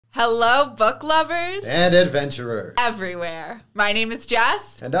Hello, book lovers and adventurers everywhere. My name is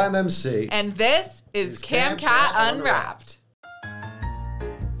Jess. And I'm MC. And this is CamCat Unwrapped.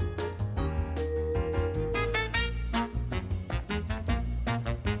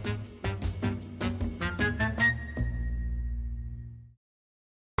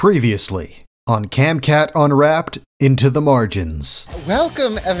 Previously on CamCat Unwrapped, Into the Margins.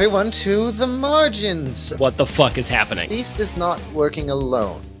 Welcome, everyone, to the Margins. What the fuck is happening? Beast is not working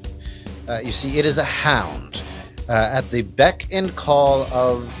alone. You see, it is a hound at the beck and call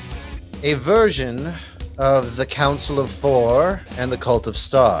of a version of the Council of Four and the Cult of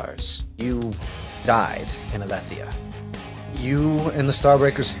Stars. You died in Alethea. You and the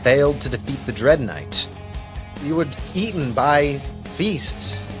Starbreakers failed to defeat the Dread Knight. You were eaten by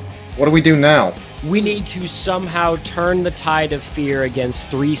feasts. What do we do now? We need to somehow turn the tide of fear against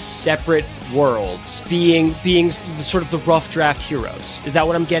three separate worlds, being sort of the rough draft heroes. Is that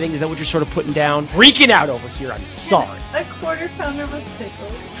what I'm getting? Is that what you're sort of putting down? Freaking out over here, I'm sorry. A quarter pounder with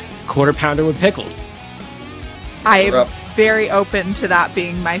pickles. Quarter pounder with pickles. I'm very open to that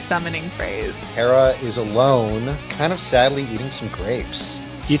being my summoning phrase. Hera is alone, kind of sadly eating some grapes.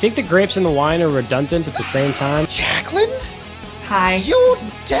 Do you think the grapes and the wine are redundant at the same time? Jacqueline? Hi. You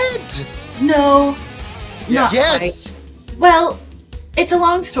dead? No. Not Yes! quite. Well, it's a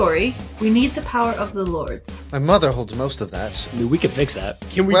long story. We need the power of the lords. My mother holds most of that. I mean, we could fix that.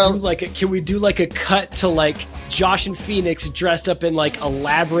 Can we do like a cut to like Josh and Phoenix dressed up in like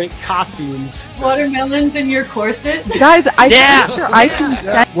elaborate costumes? Watermelons in your corset? Guys, I'm sure I can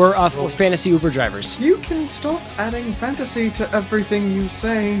set. We're fantasy Uber drivers. You can stop adding fantasy to everything you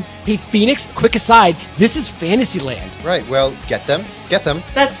say. Hey, Phoenix, quick aside, this is Fantasyland. Right, well, get them. Get them.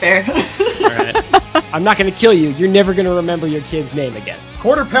 That's fair. All right. I'm not going to kill you. You're never going to remember your kid's name again.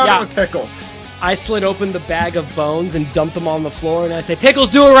 Quarter pounder with pickles. I slit open the bag of bones and dump them on the floor, and I say,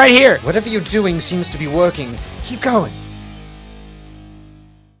 Pickles, do it right here! Whatever you're doing seems to be working. Keep going.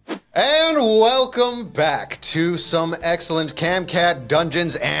 And welcome back to some excellent CamCat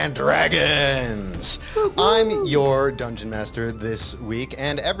Dungeons and Dragons. I'm your Dungeon Master this week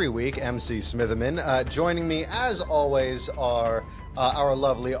and every week, MC Smitherman. Joining me, as always, are our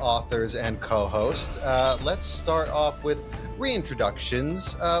lovely authors and co-hosts. Let's start off with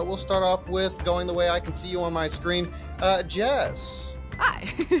reintroductions. We'll start off with going the way I can see you on my screen. Jess. Hi.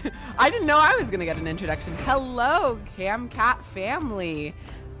 I didn't know I was going to get an introduction. Hello, CamCat family.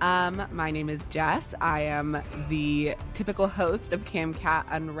 My name is Jess. I am the typical host of CamCat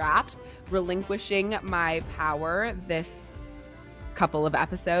Unwrapped, relinquishing my power this couple of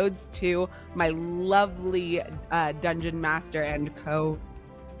episodes to my lovely dungeon master and co-host,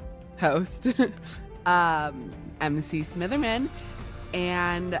 MC Smitherman.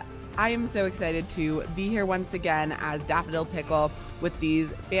 And I am so excited to be here once again as Daffodil Pickle with these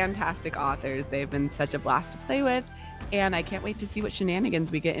fantastic authors. They've been such a blast to play with, and I can't wait to see what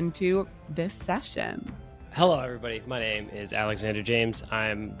shenanigans we get into this session. Hello, everybody. My name is Alexander James.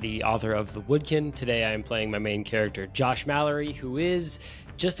 I'm the author of The Woodkin. Today I am playing my main character, Josh Mallory, who is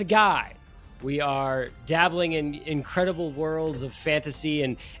just a guy. We are dabbling in incredible worlds of fantasy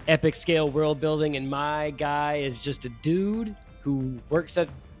and epic scale world building, and my guy is just a dude who works at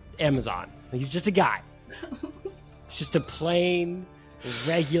Amazon. He's just a guy. He's just a plain,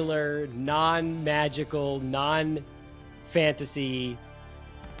 regular, non-magical, non-fantasy,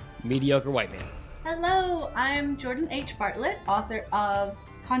 mediocre white man. Hello, I'm Jordan H. Bartlett, author of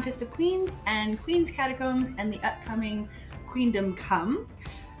Contest of Queens and Queen's Catacombs and the upcoming Queendom Come.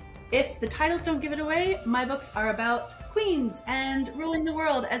 If the titles don't give it away, my books are about queens and ruling the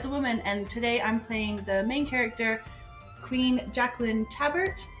world as a woman, and today I'm playing the main character, Queen Jacqueline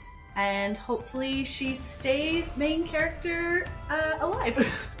Tabert, and hopefully she stays main character alive.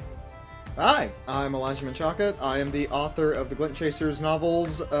 Hi, I'm Elijah Menchaca. I am the author of the Glint Chasers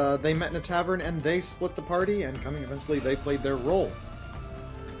novels. They met in a tavern and they split the party, and coming eventually they played their role.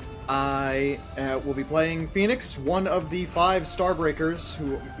 I will be playing Phoenix, one of the 5 Starbreakers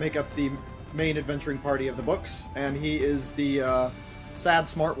who make up the main adventuring party of the books, and he is the sad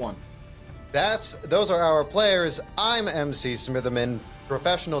smart one. Those are our players. I'm MC Smitherman,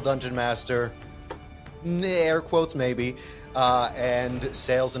 professional dungeon master, air quotes maybe, and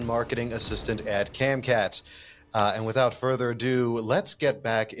sales and marketing assistant at CamCat. And without further ado, let's get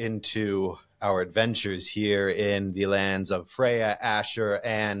back into our adventures here in the lands of Freya, Asher,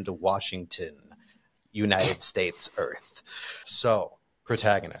 and Washington, United States Earth. So,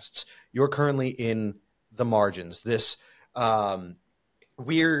 protagonists, you're currently in the Margins, this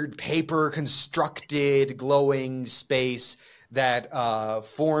weird paper-constructed glowing space that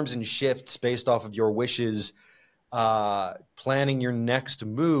forms and shifts based off of your wishes planning your next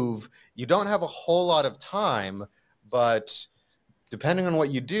move. You don't have a whole lot of time, but depending on what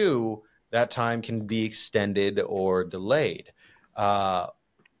you do, that time can be extended or delayed. How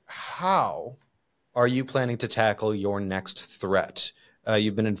are you planning to tackle your next threat?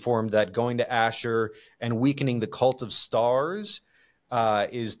 You've been informed that going to Asher and weakening the Cult of Stars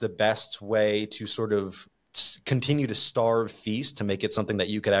is the best way to sort of continue to starve Feast to make it something that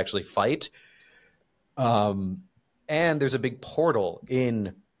you could actually fight. And there's a big portal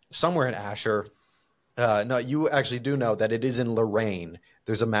in somewhere in Asher. No, you actually do know that it is in Lorraine.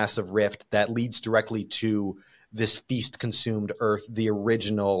 There's a massive rift that leads directly to this Feast-consumed Earth, the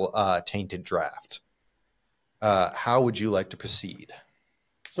original Tainted Draft. How would you like to proceed?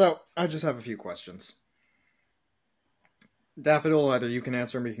 So, I just have a few questions. Daffodil, either you can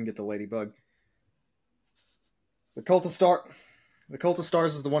answer them or you can get the ladybug. The Cult of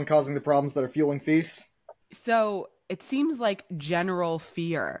Stars is the one causing the problems that are fueling Feast. So it seems like general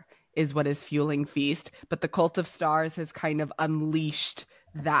fear is what is fueling Feast, but the Cult of Stars has kind of unleashed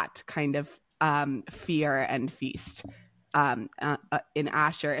that kind of fear and feast in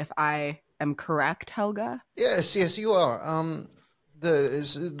Asher, if I am correct, Helga? Yes, you are.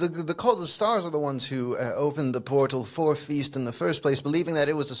 The Cult of Stars are the ones who opened the portal for Feast in the first place, believing that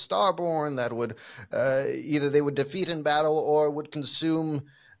it was a Starborn that would either they would defeat in battle or would consume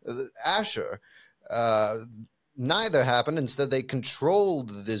Asher. Neither happened. Instead, they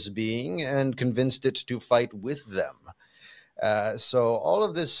controlled this being and convinced it to fight with them. So all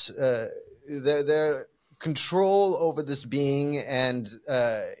of this, their control over this being and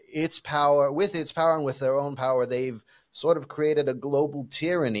its power and with their own power, they've sort of created a global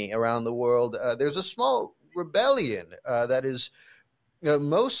tyranny around the world. There's a small rebellion that is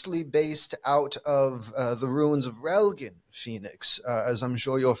mostly based out of the ruins of Relgan, Phoenix, as I'm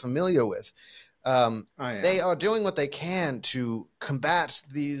sure you're familiar with. They are doing what they can to combat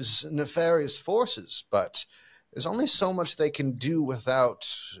these nefarious forces, but there's only so much they can do without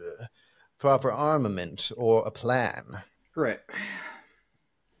proper armament or a plan. Great.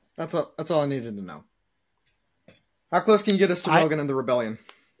 That's all I needed to know. How close can you get us to Relgan and the rebellion?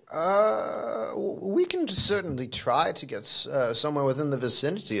 We can certainly try to get somewhere within the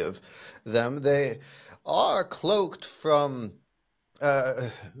vicinity of them. They are cloaked from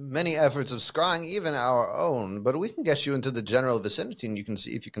many efforts of scrying, even our own, but we can get you into the general vicinity and you can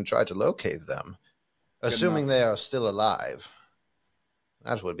see if you can try to locate them, assuming they are still alive.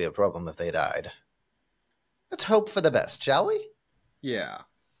 That would be a problem if they died. Let's hope for the best, shall we? Yeah.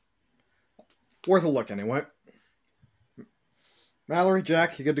 Worth a look anyway. Mallory,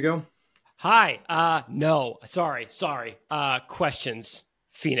 Jack, you good to go? Hi. No. Sorry. Questions,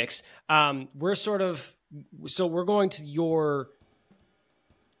 Phoenix. We're going to your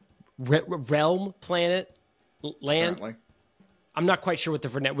realm, planet, land. Apparently. I'm not quite sure what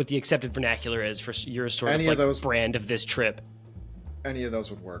the accepted vernacular is for your sort of like brand of this trip. Any of those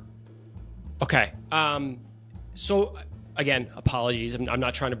would work. Okay. So again, apologies. I'm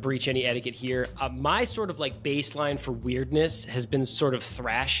not trying to breach any etiquette here. My sort of like baseline for weirdness has been sort of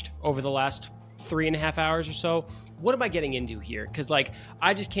thrashed over the last 3.5 hours or so. What am I getting into here? Because like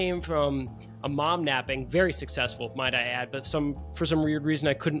I just came from a mom napping, very successful, might I add, but for some weird reason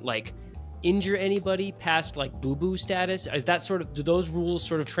I couldn't like injure anybody past like boo-boo status. Is that sort of, do those rules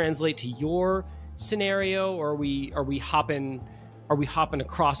sort of translate to your scenario, or are we hopping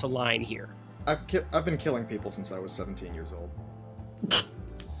across a line here? I've been killing people since I was 17 years old.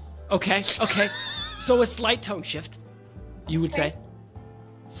 Okay. So a slight tone shift, you would say.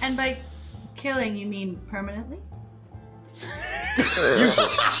 And by killing, you mean permanently?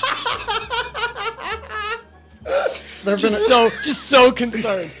 Just so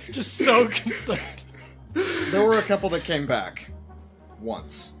concerned. There were a couple that came back.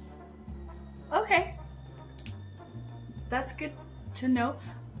 Once. Okay. That's good to know.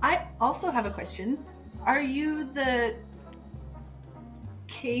 I also have a question. Are you the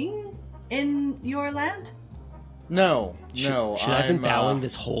king in your land? No. Should I have been bowing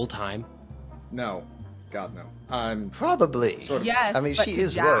this whole time? No. God, no. I'm probably. Sort of. Yes, I mean, she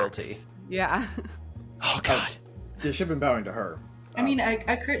is Jack. royalty. Yeah. Oh, God. You should have been bowing to her. I mean,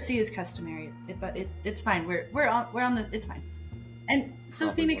 a curtsy is customary, but it's fine. We're on this. It's fine. And so,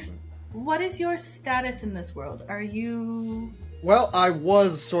 Probably Phoenix, wasn't. what is your status in this world? Are you? Well, I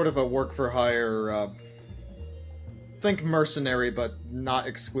was sort of a work for hire, think mercenary, but not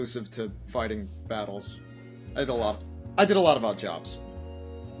exclusive to fighting battles. I did a lot of odd jobs,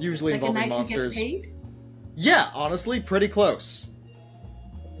 usually Like a involving knight monsters. who gets paid? Yeah, honestly, pretty close.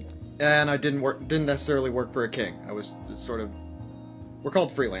 And I didn't necessarily work for a king. I was sort of, we're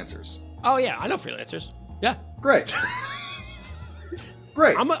called freelancers. Oh yeah, I know freelancers. Yeah. Great.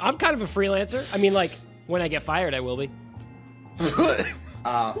 Great. I'm kind of a freelancer. I mean, like, when I get fired, I will be.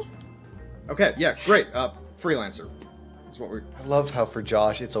 Okay, yeah, great. Freelancer. That's what we're... I love how for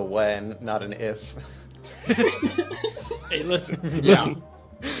Josh it's a when, not an if. Hey, listen. Yeah. Listen.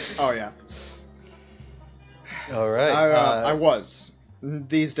 Oh, yeah. All right. I was.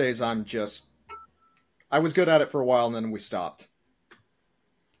 These days, I'm just... I was good at it for a while, and then we stopped.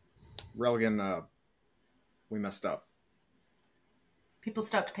 Relgan, we messed up. People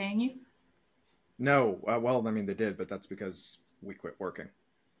stopped paying you? No, well, I mean, they did, but that's because we quit working.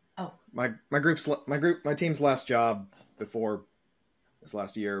 Oh. My team's last job before this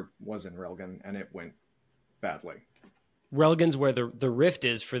last year was in Relgan, and it went badly. Relgan's where the rift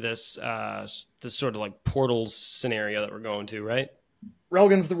is for this this sort of like portals scenario that we're going to, right?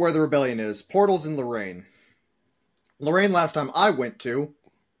 Relgan's where the rebellion is. Portals in Lorraine. Lorraine, last time I went to,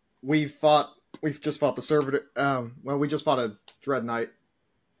 we've just fought the servitor. We just fought a Dread Knight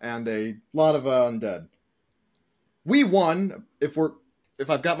and a lot of undead. We won. If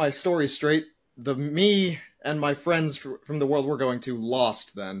I've got my story straight, me and my friends from the world we're going to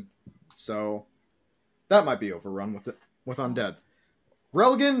lost then, so that might be overrun with undead.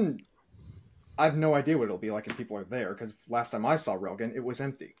 Relgan, I have no idea what it'll be like if people are there, because last time I saw Relgan, it was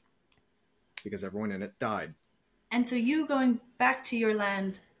empty because everyone in it died. And so you going back to your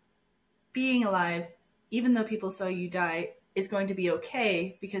land, being alive, even though people saw you die, is going to be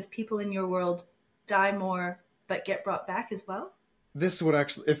okay because people in your world die more but get brought back as well? This would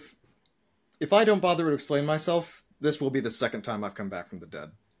actually, if I don't bother to explain myself, this will be the second time I've come back from the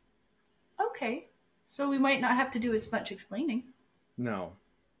dead. Okay. So we might not have to do as much explaining. No.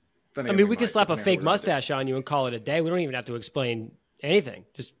 I mean, we could slap a fake mustache on you and call it a day. We don't even have to explain anything.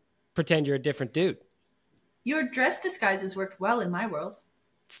 Just pretend you're a different dude. Your dress disguises worked well in my world.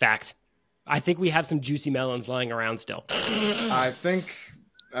 Fact. I think we have some juicy melons lying around still. I think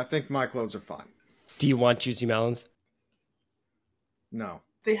my clothes are fine. Do you want juicy melons? No.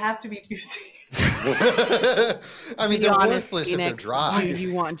 They have to be juicy. I mean, they're worthless if they're dry. Do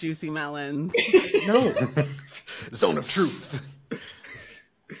you want juicy melons? No. Zone of truth.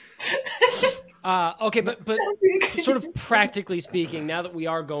 Okay, but sort of practically speaking, now that we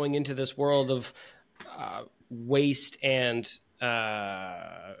are going into this world of waste and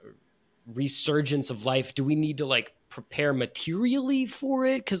resurgence of life, do we need to like prepare materially for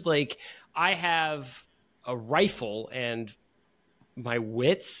it? Because like I have a rifle and my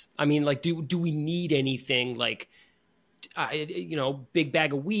wits. I mean, like, do we need anything like big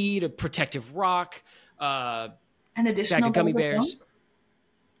bag of weed, a protective rock, an additional bag of gummy bag of bears, bones?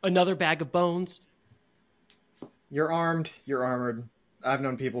 another bag of bones? You're armed. You're armored. I've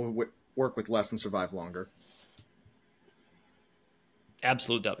known people who work with less and survive longer.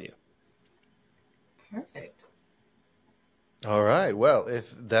 Absolute W. Perfect. All right. Well,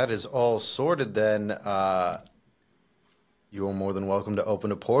 if that is all sorted, then you are more than welcome to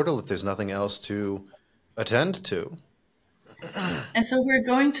open a portal if there's nothing else to attend to. And so we're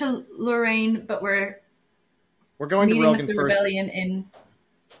going to Lorraine, but we're going to meeting with Relgan the first. rebellion in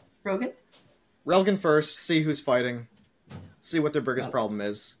Rogan. Relgan first. See who's fighting. See what their biggest problem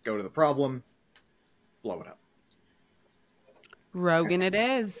is. Go to the problem. Blow it up. Rogan it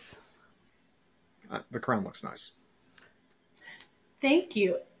is. The crown looks nice. Thank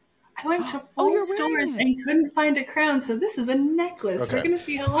you. I went to Oh, 4 you're stores wearing it. and couldn't find a crown, so this is a necklace. Okay. We're going to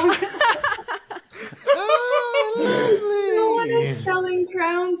see how long Oh, no one lovely. is selling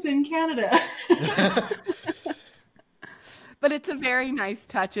crowns in Canada. But it's a very nice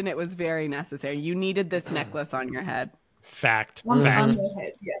touch, and it was very necessary. You needed this necklace on your head. Fact. on Fact. the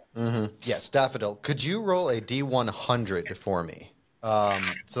head, yeah. Mm-hmm. Yes, Daffodil. Could you roll a D100 for me?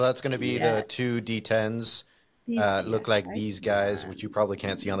 So that's going to be the 2 D10s. Look like right? these guys, which you probably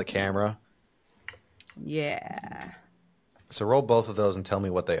can't see on the camera. Yeah. So roll both of those and tell me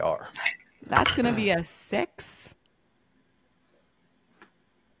what they are. That's going to be a 6.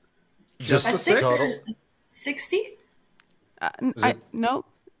 Just A the 6 total. is 60? Nope.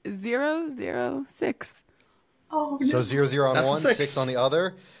 006. Oh, no. So 0, 0 on That's a one, 6. 6 on the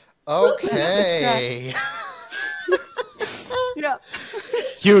other. Okay. Yeah.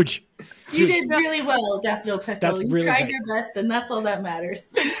 Huge. You did really well, Daffodil Pickle. That's You really tried great. your best, and that's all that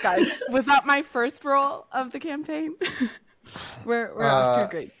matters. Guys, was that my first roll of the campaign? we're off to a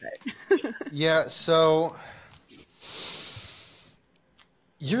great start. Yeah, so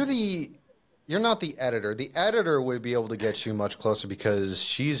you're not the editor. The editor would be able to get you much closer because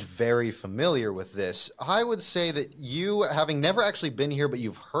she's very familiar with this. I would say that you, having never actually been here, but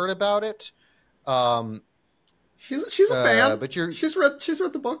you've heard about it, She's a fan. But she's read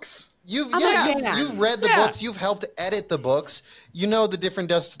the books. You've fan. read the Yeah. books. You've helped edit the books. You know the different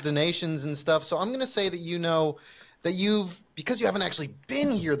destinations and stuff. So I'm going to say that you know that because you haven't actually been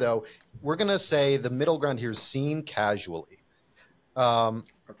here though. We're going to say the middle ground here is seen casually.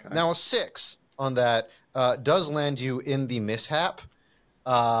 Okay. Now a 6 on that does land you in the mishap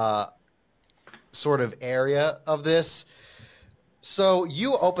sort of area of this. So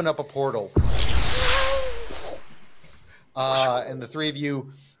you open up a portal. And the three of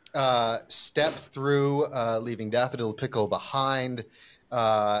you step through, leaving Daffodil Pickle behind,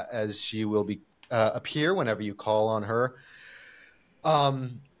 as she will appear whenever you call on her.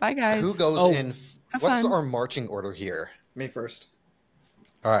 Bye, guys. Who goes in? Have What's fun. our marching order here? Me first.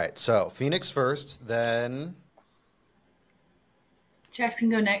 All right, so Phoenix first, then Jax can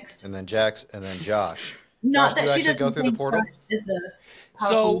go next. and then Jax, and then Josh. Not Josh, do you that she actually doesn't go through the think portal? Trust is a So,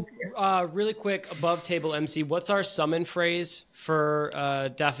 powerful figure. really quick, above table MC, what's our summon phrase for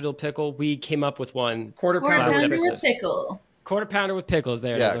Daffodil Pickle? We came up with one. Quarter Quarter last pounder. pounder with episode. pickle. Quarter pounder with pickles.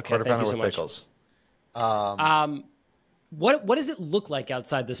 There it Yeah, is. Okay, quarter thank pounder you so with much. pickles. What does it look like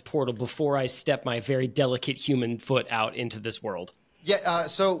outside this portal before I step my very delicate human foot out into this world? Yeah,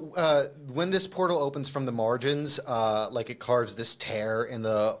 so when this portal opens from the margins, like it carves this tear in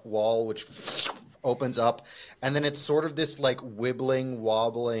the wall, which opens up, and then it's sort of this like wibbling,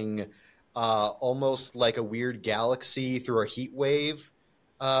 wobbling, almost like a weird galaxy through a heat wave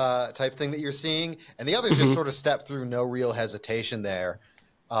type thing that you're seeing. And the others just sort of step through, no real hesitation there,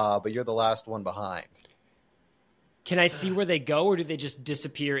 but you're the last one behind. Can I see where they go, or do they just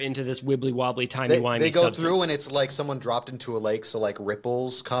disappear into this wibbly wobbly, timey wimey? They go substance? through, and it's like someone dropped into a lake, so like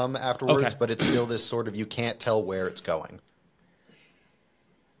ripples come afterwards, Okay. but it's still this sort of, you can't tell where it's going.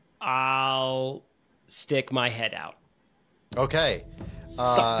 I'll stick my head out. Okay.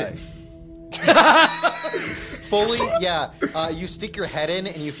 Sucked Fully, yeah. You stick your head in,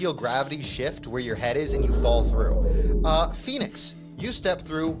 and you feel gravity shift where your head is, and you fall through. Phoenix, you step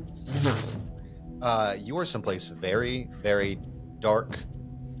through. You are someplace very, very dark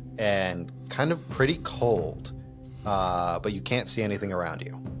and kind of pretty cold, but you can't see anything around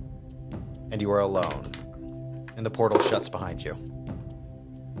you. And you are alone. And the portal shuts behind you.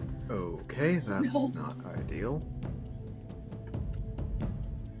 Okay, that's No. not ideal.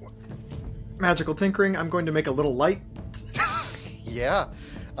 Magical tinkering. I'm going to make a little light. Yeah.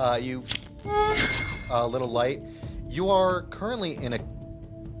 You... A little light. You are currently in a...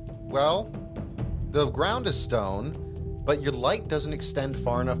 Well... The ground is stone, but your light doesn't extend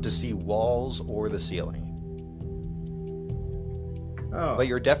far enough to see walls or the ceiling. Oh, But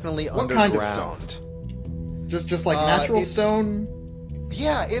you're definitely What underground. kind of stone? Just like natural it's- stone.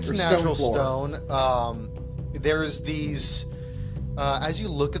 Yeah, it's Or stone natural floor? stone. There's these... as you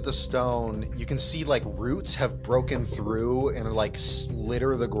look at the stone, you can see like roots have broken through and like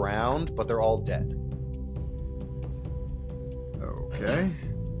slitter the ground, but they're all dead. Okay.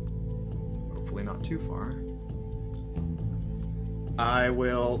 Hopefully not too far. I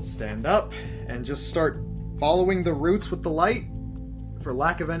will stand up and just start following the roots with the light, for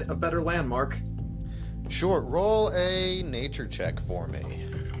lack of a better landmark. Sure, roll a nature check for me.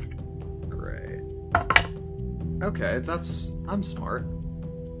 Great. Okay, I'm smart.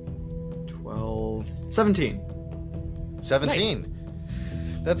 12... 17.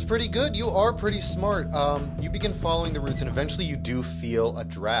 17. That's pretty good. You are pretty smart. You begin following the roots, and eventually you do feel a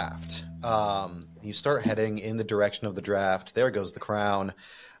draft. You start heading in the direction of the draft. There goes the crown.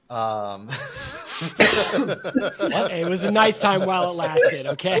 Hey, it was a nice time while it lasted,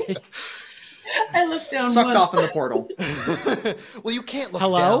 okay? I looked down Sucked once. off in the portal. Well, you can't look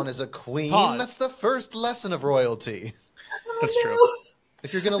Hello? down as a queen. Pause. That's the first lesson of royalty. That's true.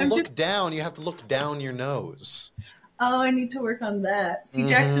 If you're going to I'm look just- down, you have to look down your nose. Oh, I need to work on that. See,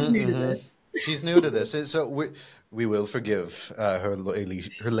 Jax is new to this. She's new to this, and so we will forgive her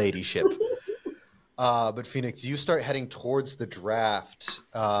ladyship. But Phoenix, you start heading towards the draft.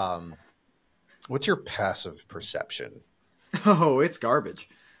 What's your passive perception? Oh, it's garbage.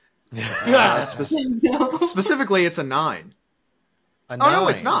 Yeah. No. Specifically, it's a 9. A Oh, no,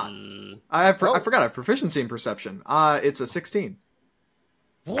 9. it's not. I forgot I have proficiency in perception. It's a 16.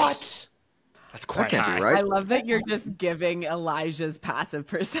 What? That's That quite can't high. be right. I love that you're just giving Elijah's passive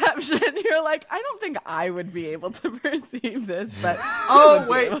perception. You're like, I don't think I would be able to perceive this, but Oh, would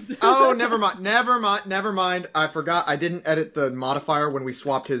be wait. able to. Oh, never mind. I forgot. I didn't edit the modifier when we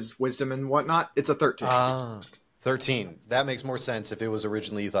swapped his wisdom and whatnot. It's a 13. 13. That makes more sense if it was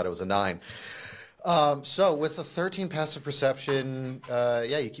originally you thought it was a 9. So with a 13 passive perception,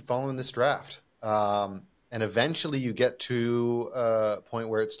 yeah, you keep following this draft. and eventually you get to a point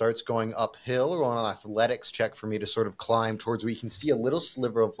where it starts going uphill. Roll an athletics check for me to sort of climb towards where you can see a little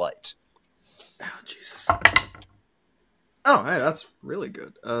sliver of light. Oh, Jesus. Oh, hey, that's really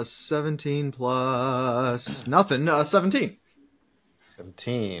good. 17 plus nothing. 17.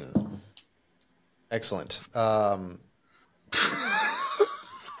 17. Excellent. I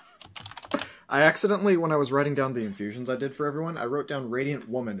accidentally, when I was writing down the infusions I did for everyone, I wrote down Radiant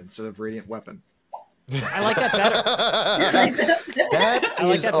Woman instead of Radiant Weapon. I like that better. That I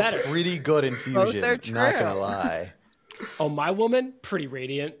like is that a better. pretty good infusion. Both are true. Not gonna lie. Oh, my woman, pretty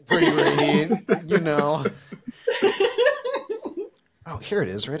radiant. Pretty radiant, you know. Oh, here it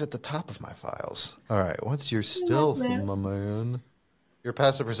is, right at the top of my files. All right, what's your stealth, my man? Your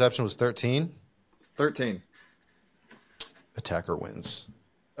passive perception was 13. 13. Attacker wins.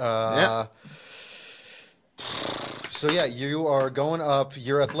 Yeah. So yeah, you are going up.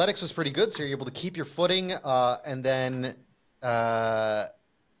 Your athletics was pretty good, so you're able to keep your footing, and then, yeah,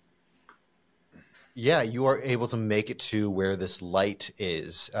 you are able to make it to where this light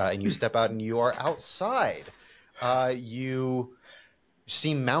is, and you step out, and you are outside. You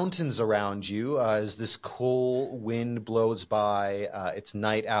see mountains around you as this cool wind blows by. It's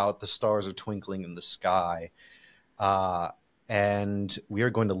night out. The stars are twinkling in the sky. And we are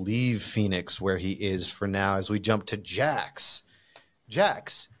going to leave Phoenix where he is for now as we jump to Jax.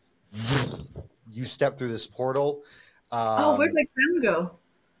 Jax, you step through this portal. Where'd my crown go?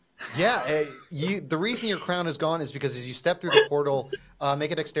 Yeah, the reason your crown is gone is because as you step through the portal,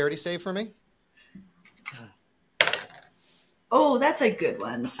 make a dexterity save for me. Oh, that's a good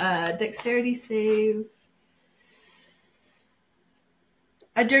one. Dexterity save.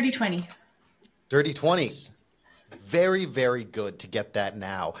 A dirty 20. Dirty 20. Very, very good to get that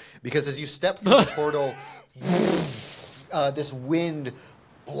now. Because as you step through the portal, this wind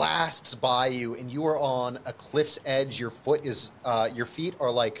blasts by you, and you are on a cliff's edge. Your feet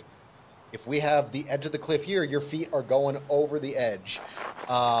are like, if we have the edge of the cliff here, your feet are going over the edge.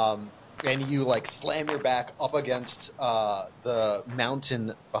 And you like slam your back up against the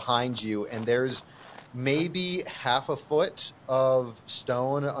mountain behind you, and there's maybe half a foot of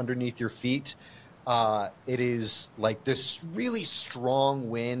stone underneath your feet. It is like this really strong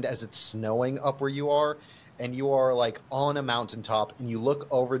wind as it's snowing up where you are, and you are like on a mountaintop, and you look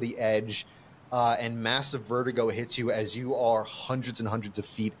over the edge, and massive vertigo hits you as you are hundreds and hundreds of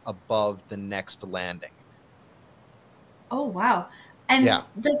feet above the next landing. Oh, wow. And yeah,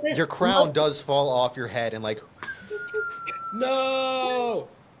 does it your crown does fall off your head and like, No!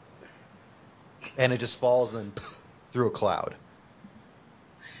 and it just falls and then through a cloud,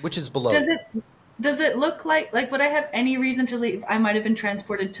 which is below. Does it look like would I have any reason to leave? I might have been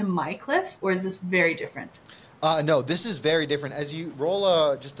transported to my cliff, or is this very different? No, this is very different. As you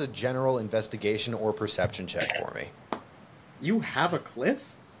roll just a general investigation or perception check for me. You have a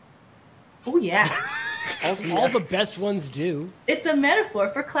cliff? Oh, yeah. All the best ones do. It's a metaphor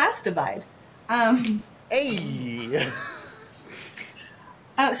for class divide. Hey!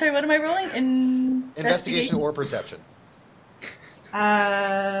 Sorry, what am I rolling? Investigation or perception.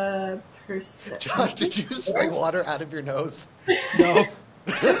 Perception. Josh, did you spray water out of your nose? No.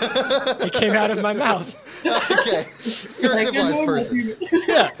 It came out of my mouth. Okay. You're a civilized person.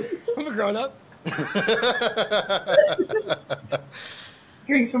 Yeah. I'm a grown-up.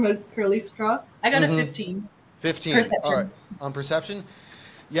 Drinks from a curly straw. I got a 15. 15. Perception. All right. On perception?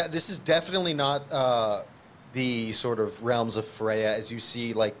 Yeah, this is definitely not the sort of realms of Freya. As you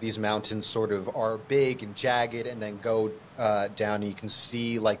see, like, these mountains sort of are big and jagged and then go down, and you can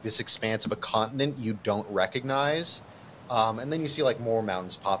see, like, this expanse of a continent you don't recognize. And then you see, like, more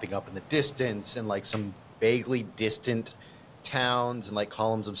mountains popping up in the distance and, like, some vaguely distant towns and, like,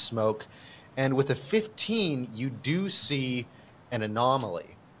 columns of smoke. And with a 15, you do see an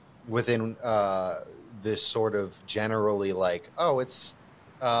anomaly within this sort of generally, like, oh, it's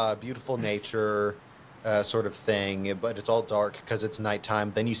beautiful nature sort of thing, but it's all dark because it's nighttime.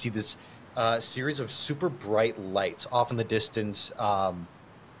 Then you see this series of super bright lights off in the distance.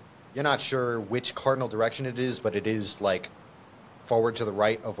 You're not sure which cardinal direction it is, but it is like forward to the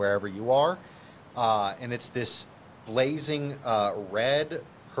right of wherever you are. And it's this blazing red,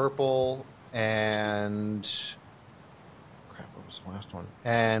 purple, and crap, what was the last one?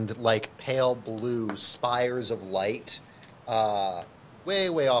 And like pale blue spires of light way,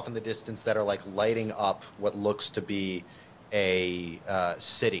 way off in the distance that are like lighting up what looks to be a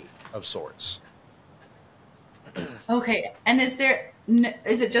city of sorts. Okay, and is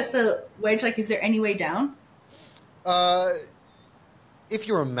it just a wedge? Like, is there any way down? If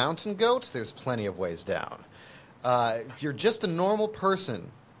you're a mountain goat, there's plenty of ways down. If you're just a normal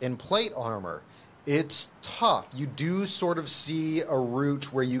person in plate armor, It's tough. You do sort of see a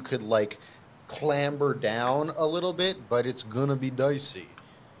route where you could like clamber down a little bit, but it's gonna be dicey.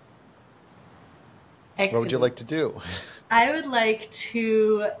 Excellent. What would you like to do? I would like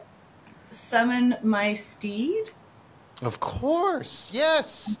to summon my steed. Of course,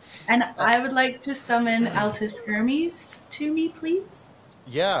 yes. And I would like to summon Altus Hermes to me, please.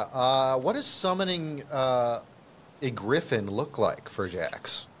 Yeah. What does summoning a griffin look like for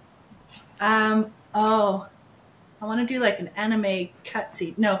Jax? Oh, I want to do like an anime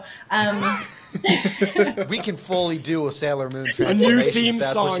cutscene. No, We can fully do a Sailor Moon A transformation. new theme if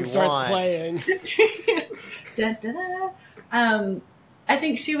that's what song you starts want. playing. da, da, da. I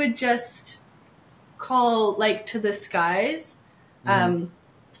think she would just call like to the skies,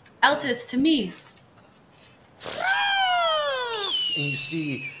 Altus to me. And you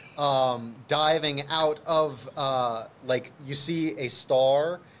see diving out of like you see a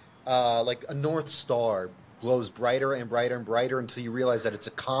star, like a north star glows brighter and brighter and brighter until you realize that it's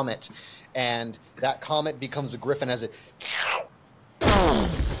a comet, and that comet becomes a griffin as it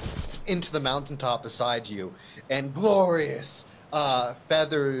into the mountaintop beside you, and glorious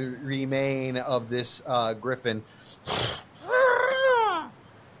feathery mane of this griffin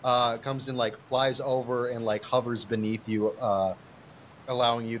comes and like flies over and like hovers beneath you,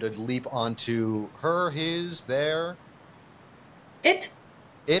 allowing you to leap onto her, his, their, It.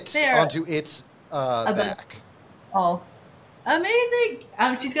 There. onto its back. Oh, amazing!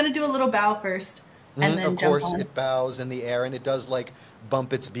 She's gonna do a little bow first, and then Of jump course, on. it bows in the air and it does like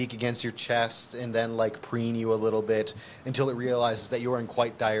bump its beak against your chest and then like preen you a little bit until it realizes that you're in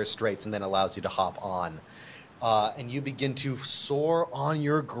quite dire straits and then allows you to hop on. And you begin to soar on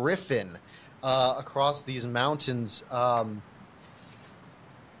your griffin across these mountains.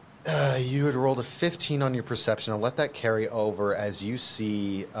 You had rolled a 15 on your perception. I'll let that carry over as you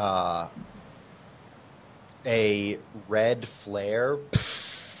see a red flare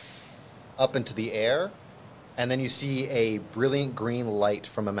up into the air, and then you see a brilliant green light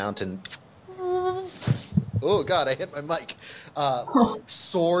from a mountain. Oh God, I hit my mic.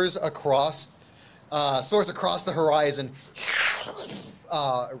 Soars across the horizon,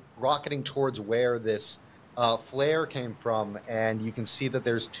 rocketing towards where this flare came from, and you can see that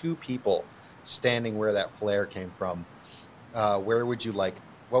there's two people standing where that flare came from. What would you like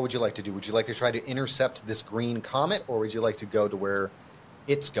to do? Would you like to try to intercept this green comet, or would you like to go to where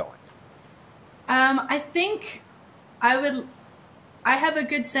it's going? I think I would. I have a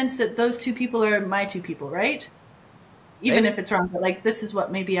good sense that those two people are my two people, right? Even Maybe. if it's wrong, but like this is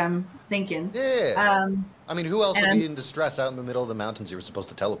what maybe I'm thinking. Yeah. I mean, who else would and- be in distress out in the middle of the mountains you were supposed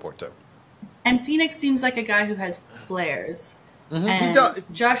to teleport to? And Phoenix seems like a guy who has flares. Mhm. And He does.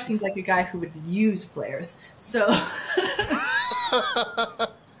 Josh seems like a guy who would use flares. So,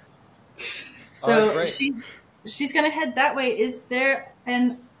 Great. she's gonna head that way. Is there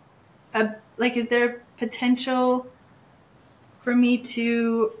is there potential for me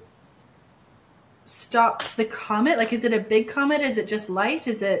to stop the comet? Like, is it a big comet? Is it just light?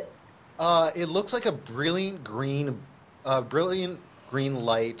 Is it? It looks like a brilliant green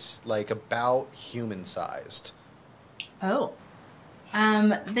light, like about human-sized. Oh.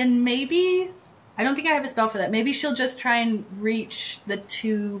 Then maybe I don't think I have a spell for that. Maybe she'll just try and reach the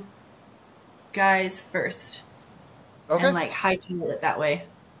two guys first. Okay. And like hightail it that way.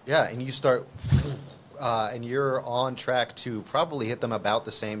 Yeah, and you start, and you're on track to probably hit them about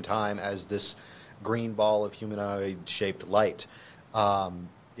the same time as this green ball of humanoid-shaped light.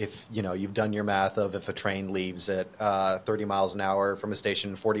 If you've done your math of if a train leaves at 30 miles an hour from a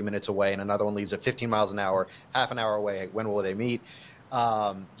station 40 minutes away, and another one leaves at 15 miles an hour, half an hour away, when will they meet?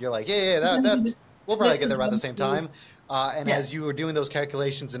 You're like, that's we'll probably get there around the same time. As you were doing those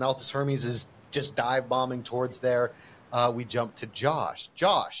calculations, and Altus Hermes is just dive bombing towards there, we jump to Josh.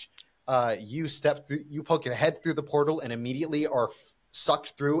 Josh, you step through, you poke your head through the portal, and immediately are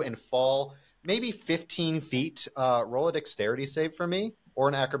sucked through and fall maybe 15 feet. Roll a dexterity save for me, or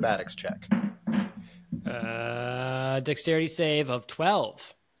an acrobatics check. Dexterity save of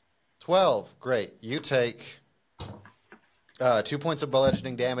 12. 12. Great. You take 2 points of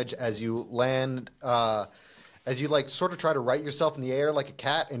bludgeoning damage as you land, as you like sort of try to right yourself in the air like a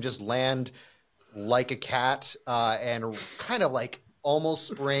cat and just land like a cat, and kind of like almost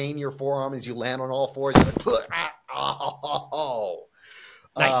sprain your forearm as you land on all fours. And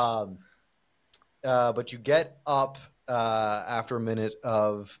Nice. But you get up after a minute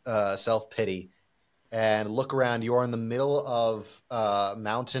of self-pity and look around. You are in the middle of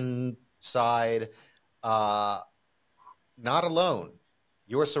mountainside, not alone.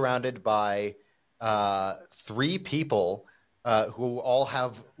 You are surrounded by 3 people who all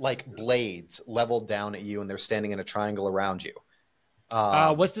have like blades leveled down at you, and they're standing in a triangle around you.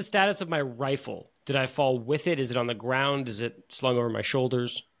 What's the status of my rifle? Did I fall with it? Is it on the ground? Is it slung over my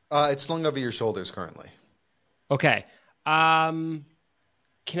shoulders? It's slung over your shoulders currently. Okay. Can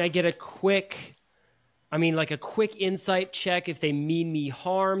I get a quick insight check if they mean me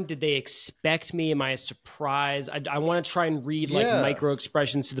harm? Did they expect me? Am I a surprise? I want to try and read like micro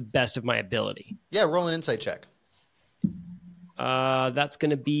expressions to the best of my ability. Yeah, roll an insight check. That's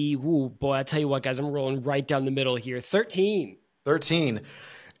going to be, boy, I tell you what, guys, I'm rolling right down the middle here. 13. 13.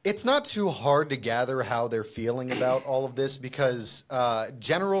 It's not too hard to gather how they're feeling about all of this because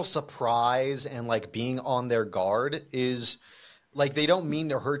general surprise and like being on their guard is like they don't mean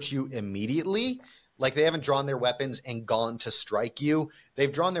to hurt you immediately. Like they haven't drawn their weapons and gone to strike you.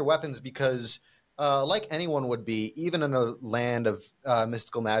 They've drawn their weapons because like anyone would be, even in a land of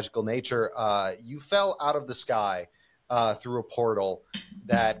mystical, magical nature, you fell out of the sky through a portal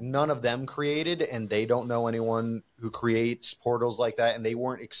that none of them created, and they don't know anyone who creates portals like that, and they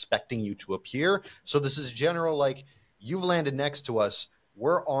weren't expecting you to appear. So this is general, like, you've landed next to us,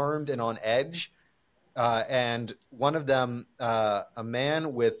 we're armed and on edge, and one of them, a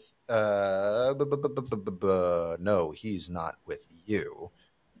man with, no, he's not with you.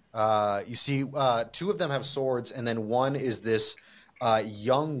 You see, two of them have swords, and then one is this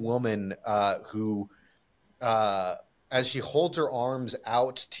young woman who... as she holds her arms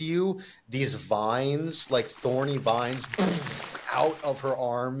out to you, these vines, like thorny vines, out of her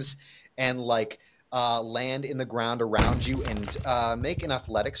arms and like land in the ground around you, and make an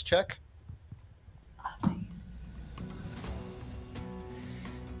athletics check.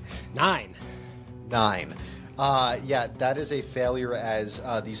 9. 9. Yeah, that is a failure as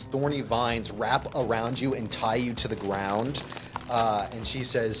these thorny vines wrap around you and tie you to the ground. And she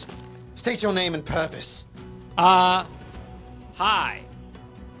says, "State your name and purpose." Hi.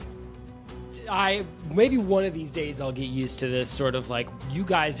 Maybe one of these days I'll get used to this sort of like, you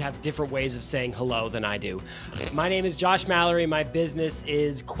guys have different ways of saying hello than I do. My name is Josh Mallory. My business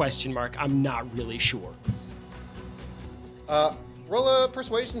is ... I'm not really sure. Roll a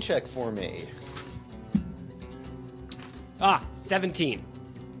persuasion check for me. 17.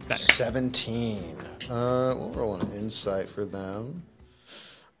 Better. 17. We'll roll an insight for them.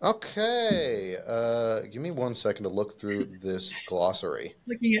 Okay, give me 1 second to look through this glossary.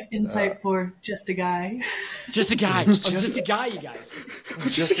 Looking at insight for just a guy. Just a guy. Just a guy, you guys.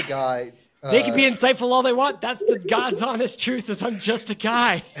 Just a guy. They can be insightful all they want. That's the God's honest truth is I'm just a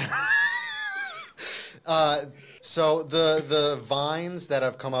guy. So the vines that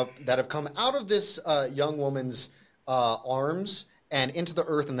have come out of this young woman's arms and into the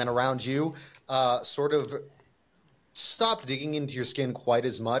earth and then around you, sort of stopped digging into your skin quite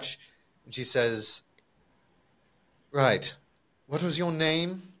as much. And she says, "Right. What was your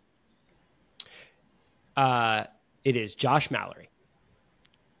name?" It is Josh Mallory.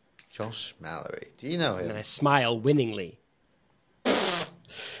 Josh Mallory. Do you know him? And I smile winningly.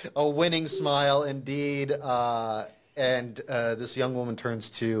 A winning smile, indeed. And this young woman turns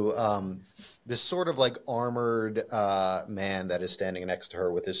to this sort of like armored man that is standing next to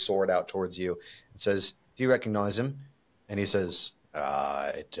her with his sword out towards you and says, "Do you recognize him?" And he says,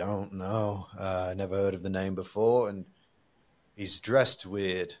 "I don't know. I never heard of the name before, and he's dressed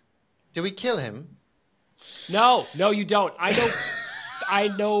weird. Did we kill him?" No, you don't. I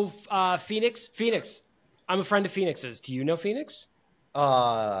know Phoenix. Phoenix. I'm a friend of Phoenix's. Do you know Phoenix?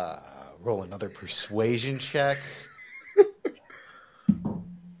 Roll another persuasion check.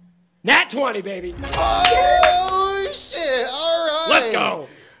 Nat 20, baby. Oh, shit. All right. Let's go.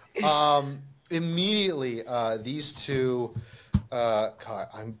 Immediately, these two, God,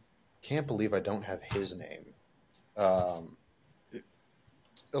 I can't believe I don't have his name.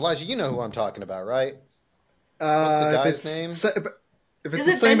 Elijah, you know who I'm talking about, right? What's the guy's name? If it's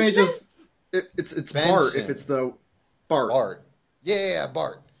the same age as... It's Benson. Bart, if it's the... Bart. Yeah,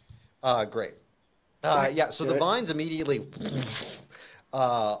 Bart. Great. So the vines immediately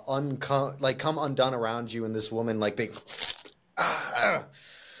come undone around you, and this woman, like, they...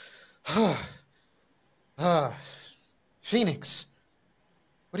 Phoenix.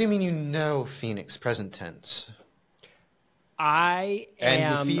 What do you mean you know Phoenix, present tense? I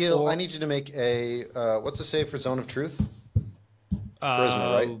need you to make a, what's the save for Zone of Truth?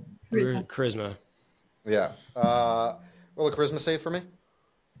 Charisma, right? Charisma. Yeah. Roll a charisma save for me.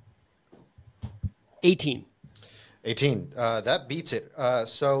 18. 18. That beats it.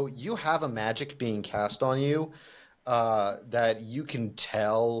 So you have a magic being cast on you that you can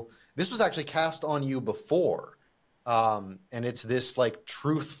tell. This was actually cast on you before. And it's this like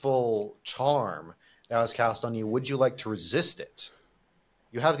truthful charm that was cast on you. Would you like to resist it?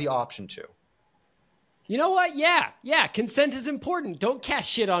 You have the option to. You know what? Yeah. Consent is important. Don't cast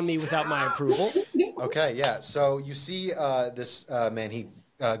shit on me without my approval. Okay, yeah. So you see this man, he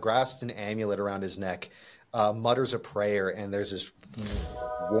grasps an amulet around his neck, mutters a prayer, and there's this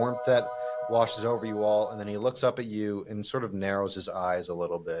warmth that washes over you all, and then he looks up at you and sort of narrows his eyes a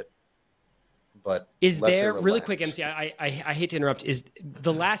little bit. But is there, really quick, MC, I hate to interrupt, is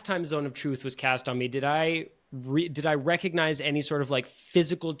the last time Zone of Truth was cast on me, did I recognize any sort of like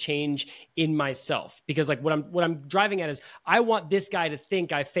physical change in myself? Because like what I'm driving at is I want this guy to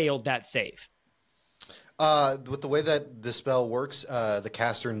think I failed that save. With the way that the spell works, the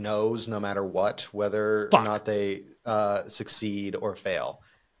caster knows no matter what whether or not they succeed or fail.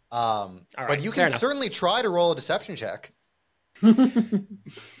 Right, but you can certainly try to roll a deception check.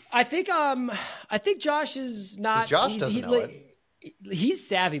 I think Josh is not. Josh doesn't know it. He's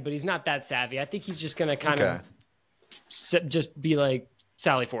savvy, but he's not that savvy. I think he's just gonna kind of just be like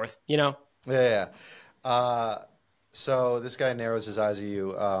Sally Forth, you know? Yeah. So this guy narrows his eyes at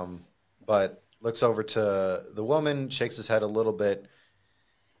you, but looks over to the woman, shakes his head a little bit,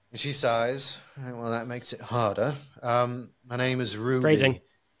 and she sighs. Right, well, that makes it harder. My name is Ruby. Phrasing.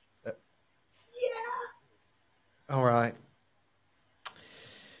 Yeah. All right.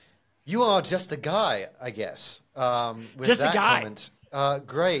 You are just a guy, I guess. With just that a guy. Comment.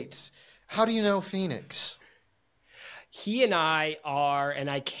 Great. How do you know Phoenix? He and I are, and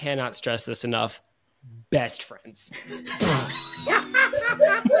I cannot stress this enough, best friends.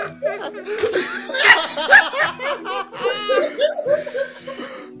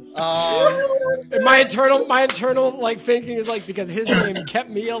 And my internal like thinking is like, because his name kept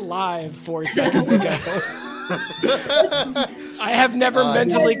me alive 4 seconds ago. I have never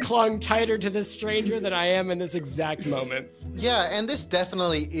mentally clung tighter to this stranger than I am in this exact moment. Yeah, and this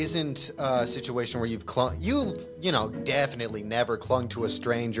definitely isn't a situation where you've definitely never clung to a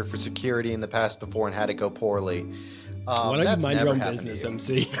stranger for security in the past before and had it go poorly. Why don't you mind your own business,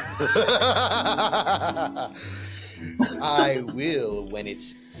 MC? I will when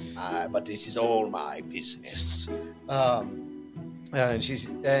it's, but this is all my business. And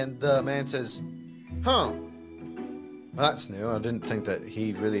the man says, "Huh. Well, that's new. I didn't think that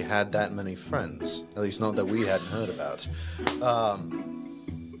he really had that many friends. At least not that we hadn't heard about."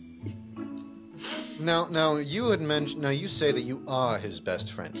 Now you had mentioned. Now you say that you are his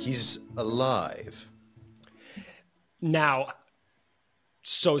best friend. He's alive. Now,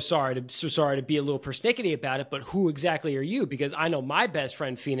 so sorry to be a little persnickety about it, but who exactly are you? Because I know my best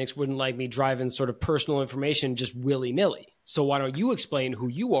friend Phoenix wouldn't like me driving sort of personal information just willy-nilly. So why don't you explain who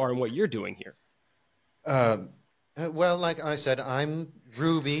you are and what you're doing here? Well, like I said, I'm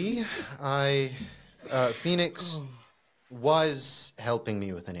Ruby. Phoenix was helping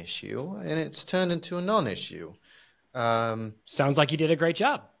me with an issue, and it's turned into a non-issue. Sounds like you did a great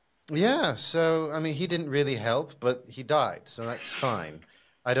job. Yeah, so, I mean, he didn't really help, but he died, so that's fine.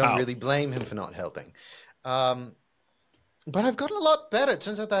 I don't really blame him for not helping. But I've gotten a lot better. It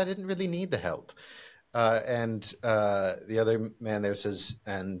turns out that I didn't really need the help. And the other man there says,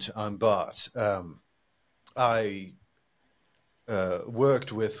 and I'm Bart. I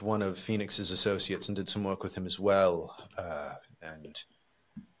worked with one of Phoenix's associates and did some work with him as well. And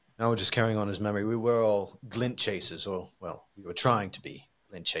now we're just carrying on his memory. We were all glint chasers, or, well, we were trying to be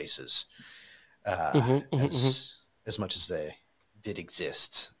glint chasers, as much as they did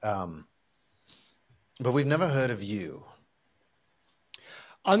exist. But we've never heard of you.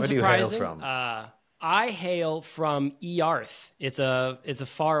 Unsurprising. Where do you hail from? I hail from Earth. It's a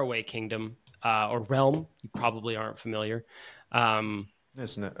faraway kingdom. Or realm. You probably aren't familiar. I've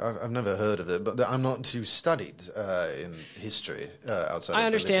never heard of it, but I'm not too studied in history outside. I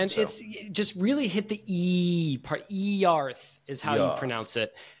understand. Religion, so. It's just really hit the E part. Earth is how you pronounce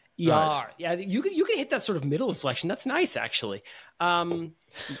it. Right. Yeah, you can hit that sort of middle inflection. That's nice, actually.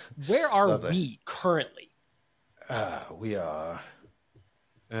 Where are we currently? We are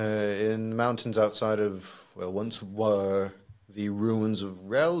in the mountains outside of, well, once were the ruins of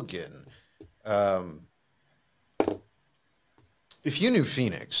Relgin. If you knew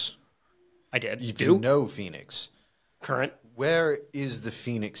Phoenix, I did. You do know Phoenix. Current. Where is the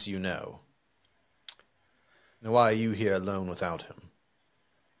Phoenix you know? Now, why are you here alone without him?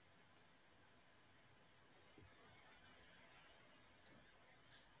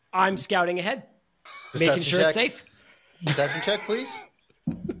 I'm scouting ahead, making sure it's safe. Deception check, please.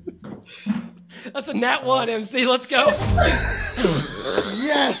 That's a nat 1, MC. Let's go.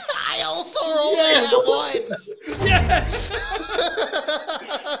 Yes! I also rolled a nat 1! Yes!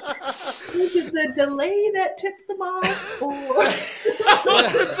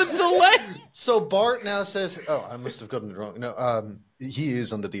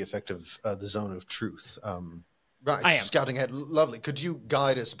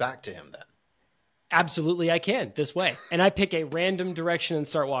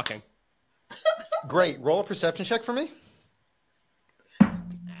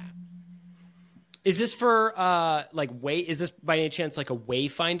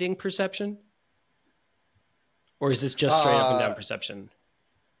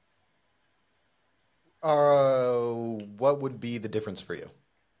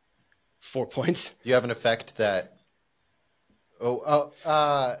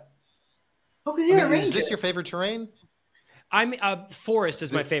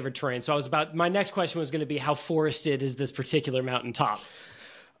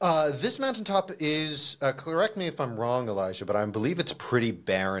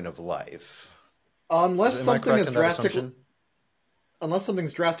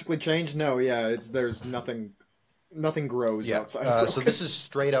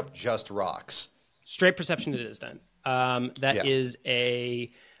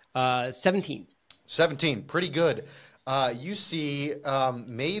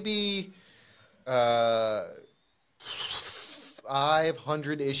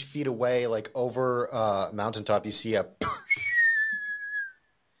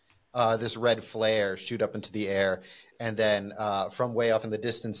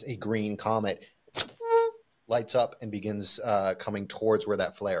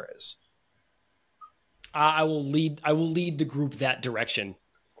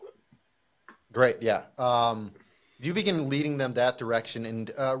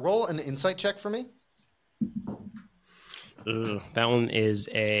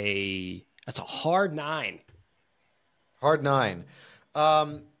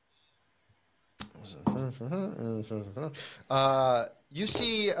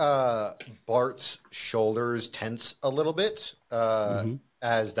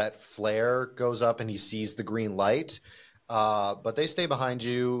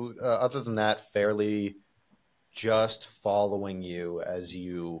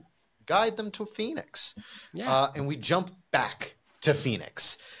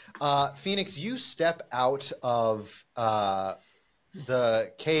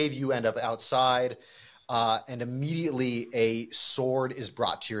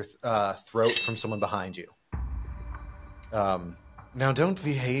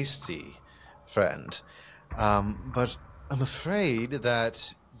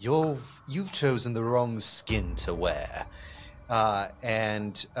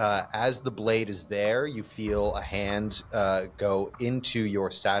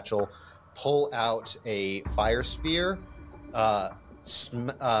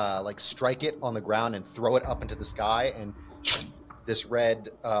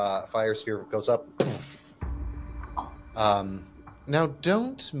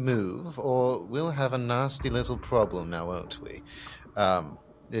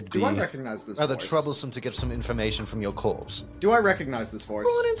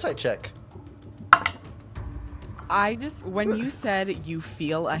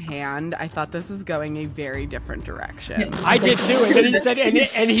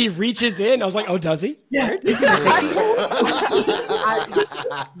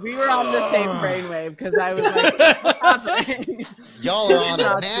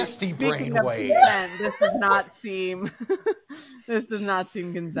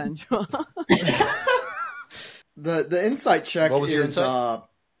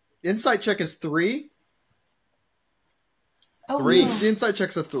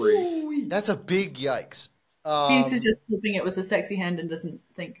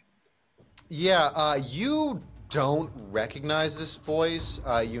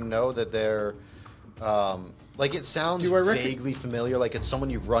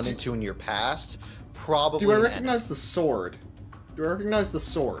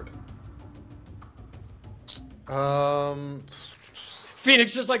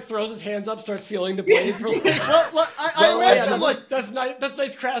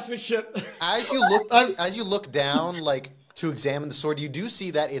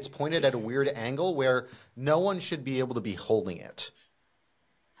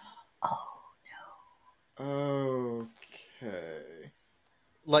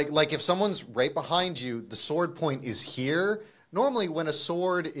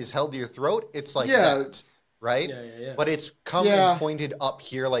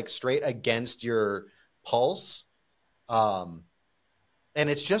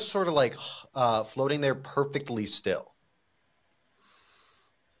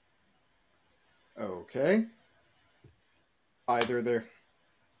 Okay. Either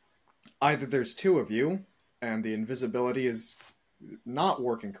there's two of you, and the invisibility is not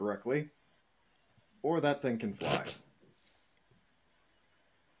working correctly, or that thing can fly.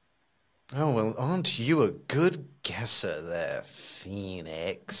 Oh, well, aren't you a good guesser there,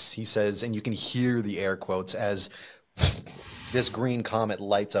 Phoenix? He says, and you can hear the air quotes as this green comet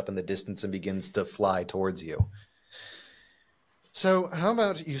lights up in the distance and begins to fly towards you. So, how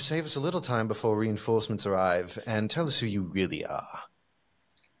about you save us a little time before reinforcements arrive and tell us who you really are?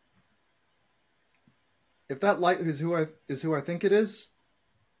 If that light is who I think it is,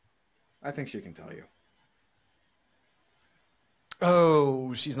 I think she can tell you.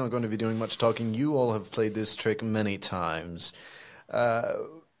 Oh, she's not going to be doing much talking. You all have played this trick many times.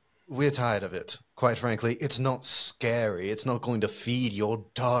 We're tired of it. Quite frankly, it's not scary. It's not going to feed your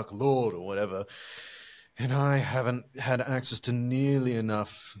dark lord or whatever. And I haven't had access to nearly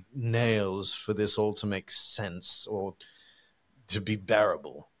enough nails for this all to make sense or to be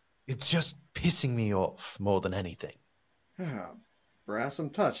bearable. It's just pissing me off more than anything. Brass, I'm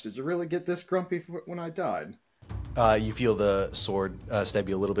touched. Did you really get this grumpy when I died? You feel the sword stab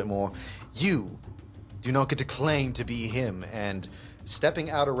you a little bit more. You do not get to claim to be him. And stepping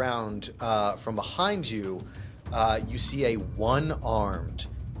out around from behind you, you see a one-armed,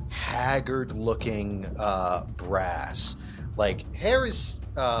 haggard-looking Brass. Like, hair is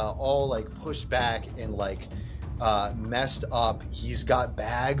all, like, pushed back and, like, messed up. He's got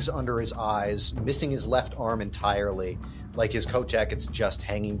bags under his eyes, missing his left arm entirely. Like, his coat jacket's just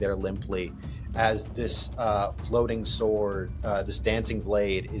hanging there limply as this floating sword, this dancing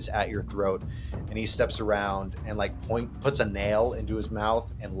blade is at your throat, and he steps around and like puts a nail into his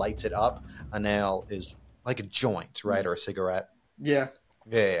mouth and lights it up. A nail is like a joint, right? Or a cigarette. Yeah.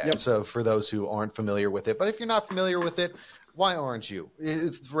 Yeah. Yep. So for those who aren't familiar with it, but if you're not familiar with it, why aren't you?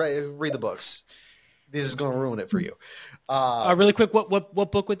 Read the books. This is going to ruin it for you. Really quick,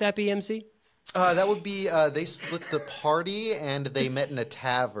 what book would that be, MC? That would be, they split the party and they met in a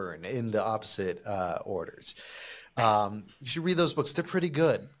tavern in the opposite orders. Nice. You should read those books. They're pretty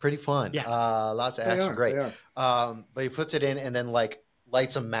good, pretty fun. Yeah. Lots of action, great. But he puts it in and then like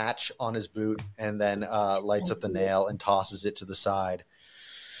lights a match on his boot and then lights up the nail and tosses it to the side.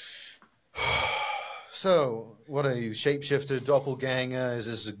 So, what are you, shapeshifter, doppelganger? Is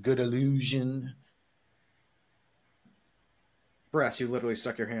this a good illusion? Brass, you literally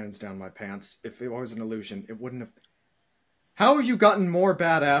stuck your hands down my pants. If it was an illusion, it wouldn't have... How have you gotten more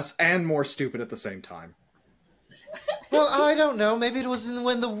badass and more stupid at the same time? Well, I don't know. Maybe it was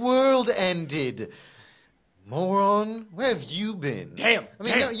when the world ended. Moron, where have you been? Damn. I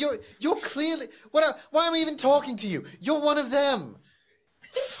mean, no, you're clearly... why am I even talking to you? You're one of them.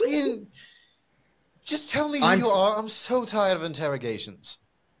 Just tell me who you are. I'm so tired of interrogations.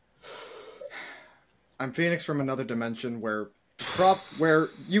 I'm Phoenix from another dimension where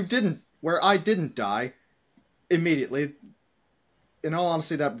I didn't die immediately. In all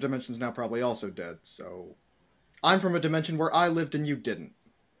honesty, that dimension's now probably also dead. So, I'm from a dimension where I lived and you didn't.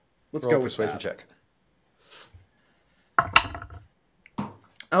 Let's go with persuasion that. Check.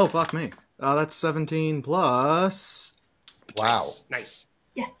 Oh, fuck me. That's 17 plus... Wow. Nice.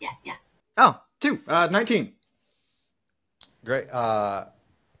 Yeah. Oh, 19. Great.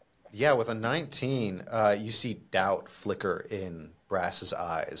 Yeah, with a 19, you see doubt flicker in Brass's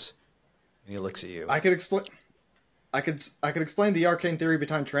eyes, and he looks at you. I could explain the arcane theory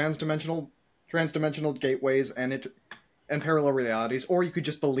behind transdimensional gateways and parallel realities, or you could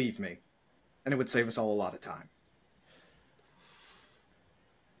just believe me, and it would save us all a lot of time.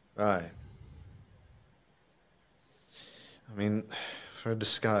 Right. I mean, for a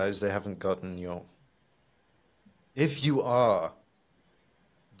disguise, they haven't gotten your... If you are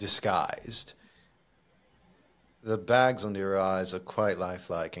disguised, the bags under your eyes are quite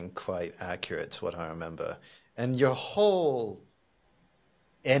lifelike and quite accurate to what I remember. And your whole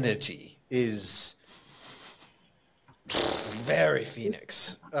energy is very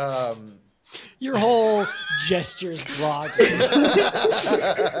Phoenix. Your whole gestures broad.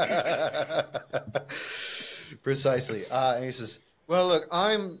 Precisely. And he says, well, look,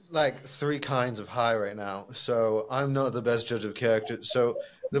 I'm like 3 kinds of high right now, so I'm not the best judge of character. So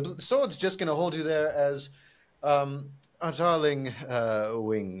the sword's just going to hold you there as our darling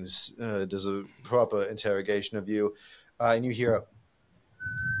Wings does a proper interrogation of you. And you hear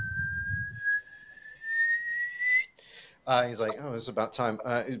he's like, oh, it's about time.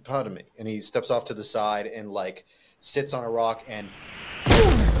 Pardon me. And he steps off to the side and like sits on a rock and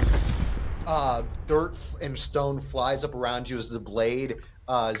dirt and stone flies up around you as the blade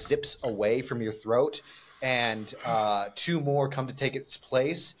zips away from your throat, and 2 more come to take its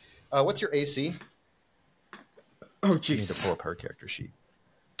place. What's your AC? Oh, I need to Jesus. pull up her character sheet.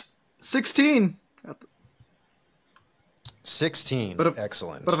 16. 16. But if-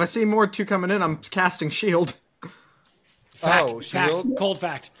 Excellent. But if I see more 2 coming in, I'm casting shield. Fact, Oh, fact, shield? cold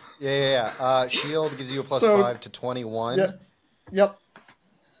fact. Yeah. Shield gives you a plus So- 5 to 21. Yep.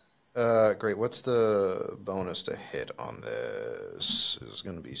 Great. What's the bonus to hit on this? Is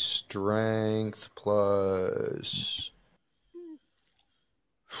going to be strength plus.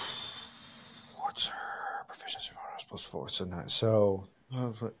 What's her proficiency bonus? Plus 4, so 9. So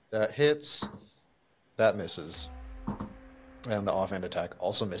that hits. That misses. And the offhand attack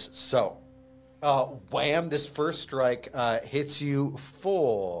also misses. So, wham! This first strike hits you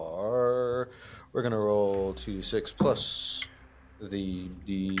for. We're gonna roll 2d6 plus the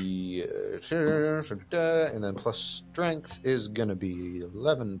and then plus strength is gonna be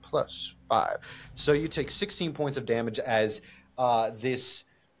 11 plus 5. So you take 16 points of damage as this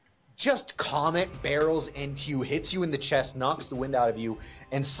just comet barrels into you, hits you in the chest, knocks the wind out of you,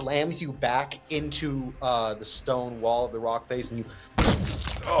 and slams you back into the stone wall of the rock face, and you.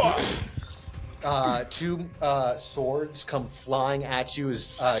 Two swords come flying at you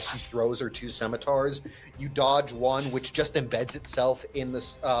as she throws her 2 scimitars. You dodge one, which just embeds itself in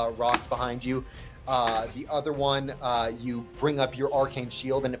the rocks behind you. The other one, you bring up your arcane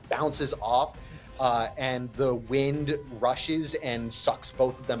shield, and it bounces off. And the wind rushes and sucks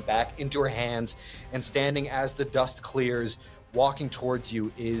both of them back into her hands. And standing as the dust clears, walking towards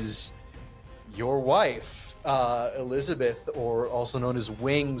you, is your wife, Elizabeth, or also known as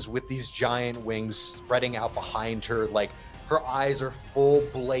Wings, with these giant wings spreading out behind her. Like, her eyes are full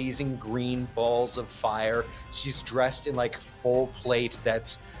blazing green balls of fire. She's dressed in like full plate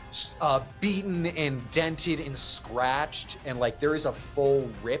that's beaten and dented and scratched, and like there is a full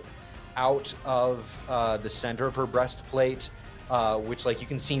rip out of the center of her breastplate, which like you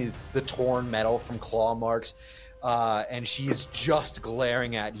can see the torn metal from claw marks, and she is just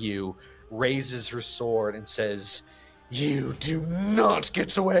glaring at you, raises her sword and says, "You do not get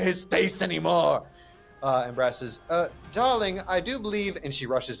to wear his face anymore." And Brass says, "Darling, I do believe," and she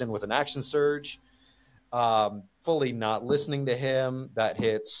rushes in with an action surge, fully not listening to him. That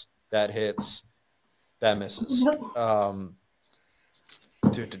hits, that misses.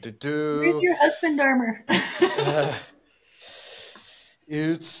 Where's your husband armor?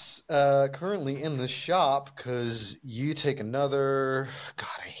 It's currently in the shop because you take another. God,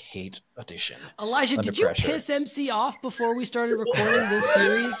 I hate addition. Elijah, Under did you pressure. piss MC off before we started recording this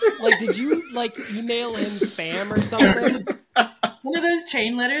series? Like, did you like email him spam or something? One of those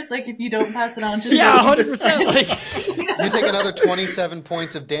chain letters, like if you don't pass it on to Yeah, them. 100%. Like, You take another 27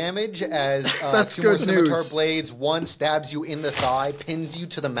 points of damage as That's 2 more good scimitar news. blades. One stabs you in the thigh, pins you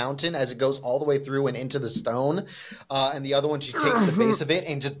to the mountain as it goes all the way through and into the stone. And the other one, she takes the base of it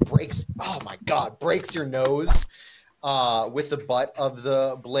and just breaks, oh my God, breaks your nose with the butt of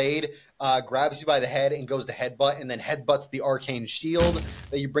the blade, grabs you by the head and goes to headbutt, and then headbutts the arcane shield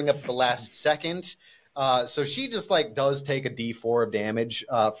that you bring up at the last second. So she just like does take a D4 of damage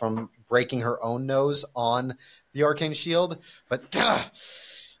from breaking her own nose on the arcane shield. But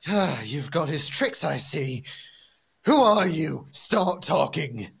you've got his tricks, I see. Who are you? Start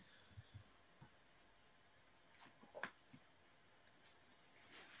talking.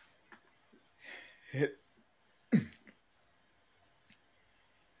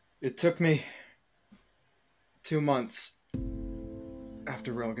 It took me 2 months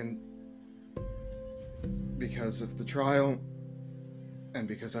after Rogan because of the trial and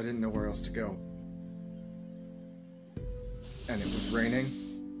because I didn't know where else to go. And it was raining.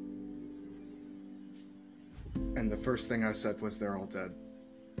 And the first thing I said was, "They're all dead."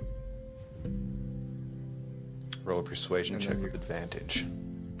 Roll a persuasion And check then with advantage.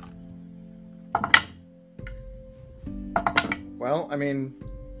 Well, I mean,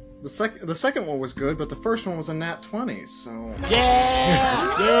 the second one was good, but the first one was a nat 20, so...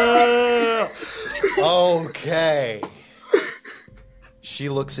 yeah! Okay. She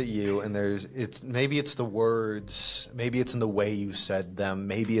looks at you, and maybe it's the words, maybe it's in the way you said them,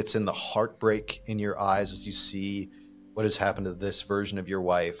 maybe it's in the heartbreak in your eyes as you see what has happened to this version of your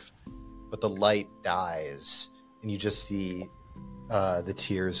wife. But the light dies, and you just see the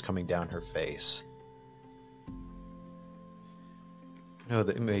tears coming down her face. No,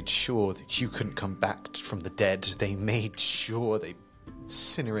 they made sure that you couldn't come back from the dead. They made sure they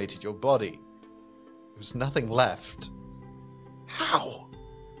incinerated your body. There was nothing left. How?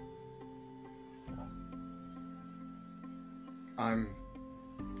 I'm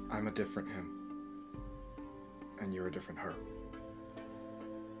a different him. And you're a different her.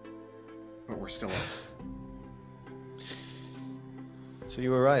 But we're still us. So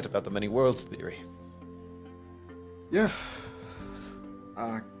you were right about the many worlds theory. Yeah.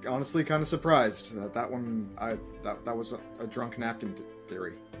 Honestly, kind of surprised. That one, that was a drunk napkin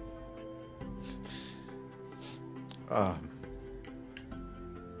theory.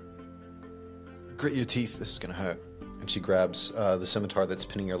 Grit your teeth. This is gonna hurt. And she grabs the scimitar that's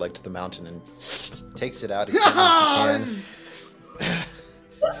pinning your leg to the mountain and takes it out as gently as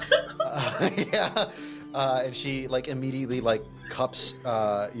she can. Yeah. And she like immediately like cups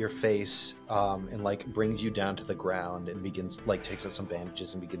your face and like brings you down to the ground and begins like takes out some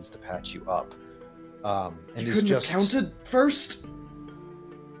bandages and begins to patch you up. And You is couldn't just have counted first.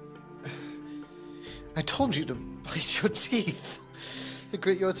 I told you to bite your teeth. To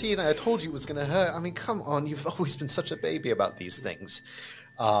grit your teeth, and I told you it was gonna hurt. I mean, come on, you've always been such a baby about these things.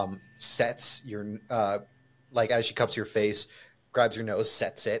 Sets your like as she cups your face, grabs your nose,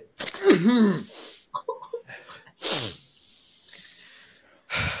 sets it.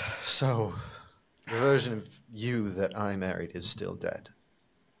 So, the version of you that I married is still dead.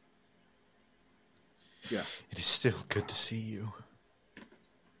 Yeah. It is still good to see you.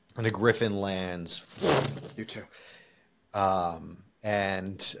 And a griffin lands. You too.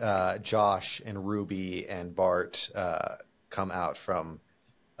 And Josh and Ruby and Bart come out from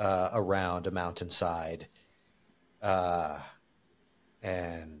around a mountainside.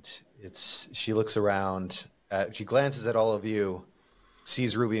 And she looks around, she glances at all of you,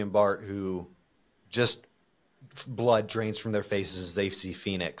 sees Ruby and Bart, who just blood drains from their faces as they see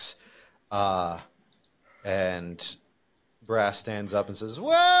Phoenix. And Brass stands up and says,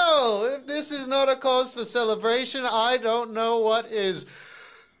 well, if this is not a cause for celebration, I don't know what is.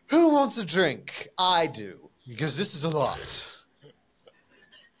 Who wants a drink? I do, because this is a lot.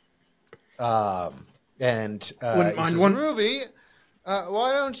 And he says, Ruby,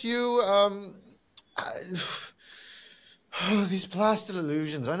 why don't you... these plaster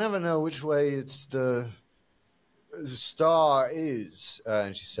illusions, I never know which way it's the star is.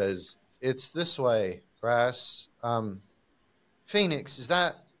 And she says, it's this way, Brass. Phoenix, is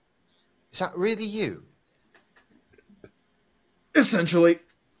that really you? Essentially.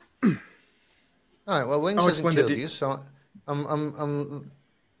 All right. Well, Wings hasn't killed you, so I'm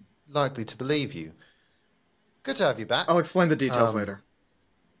likely to believe you. Good to have you back. I'll explain the details later.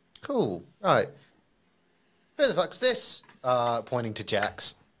 Cool. All right. Who the fuck's this? Pointing to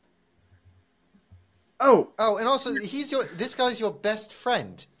Jax. Oh, and also this guy's your best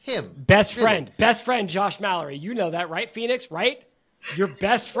friend. Him. Best friend, Josh Mallory. You know that, right, Phoenix? Right? Your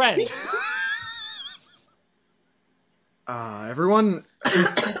best friend. Everyone.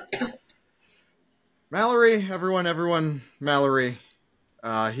 Mallory, everyone, Mallory.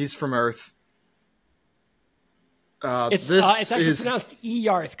 He's from Earth. It's actually pronounced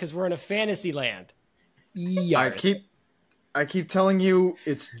Earth because we're in a fantasy land. Earth. I keep telling you,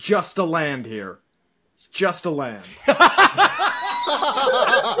 it's just a land here. It's just a land.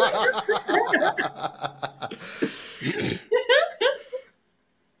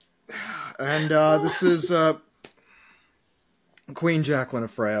 And this is Queen Jacqueline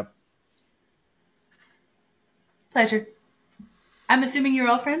of Freya. Pleasure. I'm assuming you're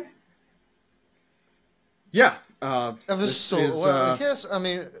all friends? Yeah. Yes, I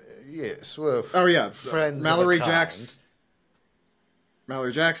mean, yes, we're friends. Mallory Jax.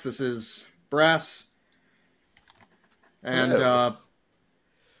 Mallory Jax, this is Brass. And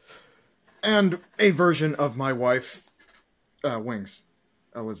and a version of my wife, Wings,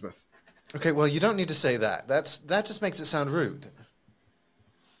 Elizabeth. Okay, well, you don't need to say that. That just makes it sound rude.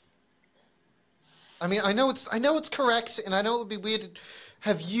 I mean, I know it's correct, and I know it would be weird to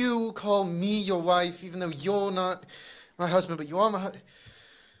have you call me your wife, even though you're not my husband, but you are my.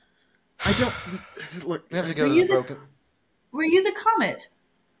 I don't look. We have to go to the broken. Were you the comet?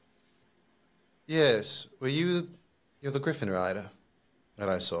 Yes. Were you? You're the Griffin rider that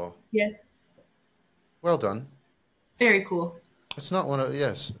I saw. Yes. Well done. Very cool. It's not one of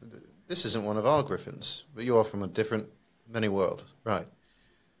yes. This isn't one of our griffins, but you are from a different many world, right?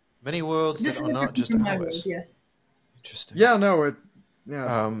 Many worlds that are not just ours. World, yes. Interesting. Yeah, no, it.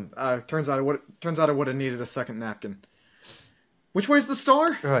 Yeah. Turns out I would have needed a second napkin. Which way's the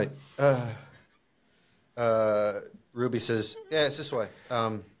star? Right. Ruby says, "Yeah, it's this way.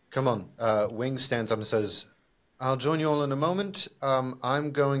 Come on." Wings stands up and says, "I'll join you all in a moment.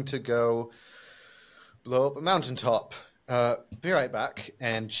 I'm going to go blow up a mountaintop. Be right back."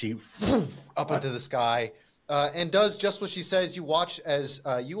 And she up into the sky and does just what she says. You watch as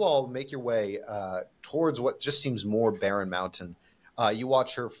you all make your way towards what just seems more barren mountain. You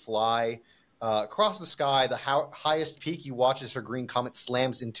watch her fly across the sky. The highest peak, you watch as her green comet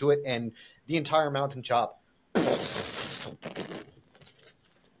slams into it, and the entire mountaintop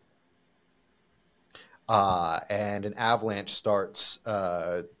and an avalanche starts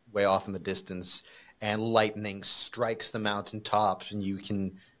way off in the distance, and lightning strikes the mountaintops, and you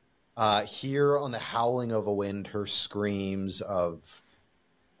can hear on the howling of a wind her screams of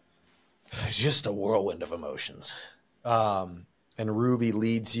just a whirlwind of emotions. And Ruby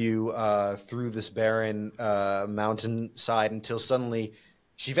leads you through this barren mountainside until suddenly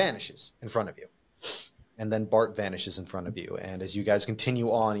she vanishes in front of you. And then Bart vanishes in front of you. And as you guys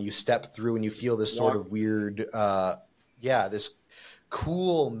continue on, you step through and you feel this sort of weird, this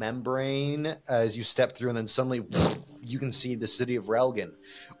cool membrane as you step through. And then suddenly you can see the city of Relgan,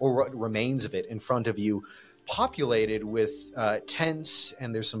 or what remains of it, in front of you, populated with tents.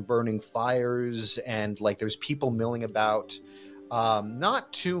 And there's some burning fires. And like there's people milling about.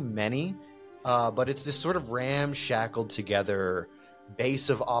 Not too many, but it's this sort of ramshackled together base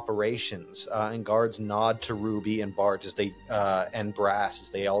of operations, and guards nod to Ruby and Bart as they and Brass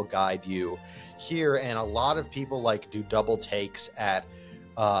as they all guide you here. And a lot of people like do double takes at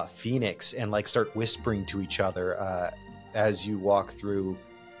Phoenix and like start whispering to each other as you walk through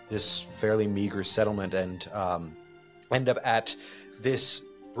this fairly meager settlement and end up at this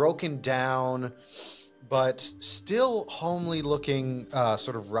broken down but still homely looking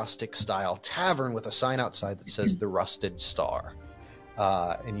sort of rustic style tavern with a sign outside that says the Rusted Star.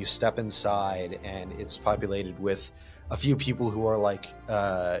 And you step inside, and it's populated with a few people who are like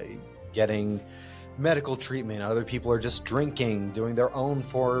getting medical treatment. Other people are just drinking, doing their own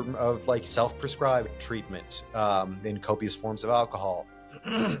form of like self-prescribed treatment in copious forms of alcohol.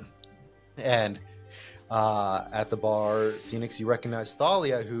 And at the bar, Phoenix, you recognize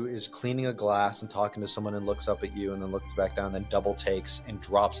Thalia, who is cleaning a glass and talking to someone, and looks up at you and then looks back down, and then double takes and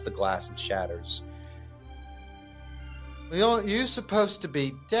drops the glass and shatters. Aren't you supposed to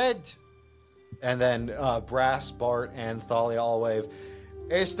be dead? And then Brass, Bart, and Thalia all wave,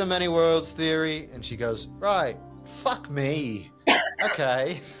 it's the many worlds theory. And she goes, right, fuck me.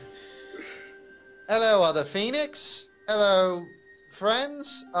 Okay. Hello, other Phoenix. Hello,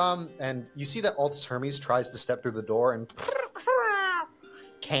 friends. And you see that Altus Hermes tries to step through the door and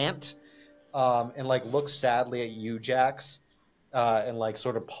can't. And like looks sadly at you, Jax, and like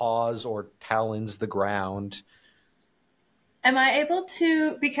sort of paws or talons the ground. Am I able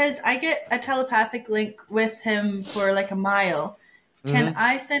to, because I get a telepathic link with him for like a mile, can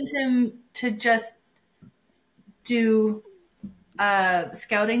I send him to just do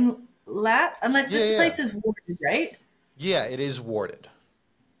scouting laps? Unless this place is warded, right? Yeah, it is warded.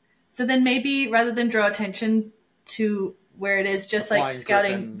 So then maybe rather than draw attention to where it is, just like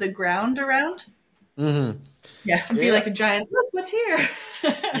scouting the ground around? Mm-hmm. Yeah, be like a giant, look, what's here?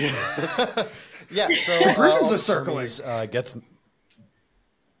 Yeah, so griffins are circling. Gets.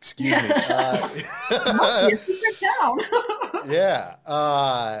 Excuse me. Must be a secret town. Yeah.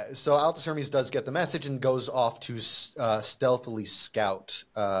 So Altus Hermes does get the message and goes off to stealthily scout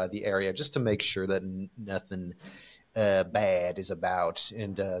the area just to make sure that nothing bad is about,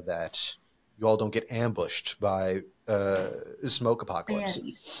 and that you all don't get ambushed by smoke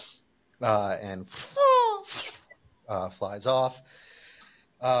apocalypse. And flies off.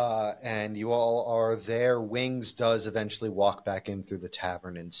 And you all are there. Wings does eventually walk back in through the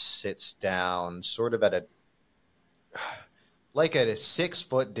tavern and sits down sort of at a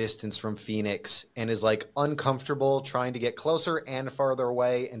 6-foot distance from Phoenix, and is like uncomfortable trying to get closer and farther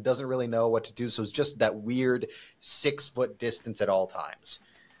away and doesn't really know what to do. So it's just that weird 6-foot distance at all times.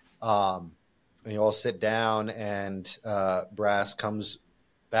 And you all sit down, and Brass comes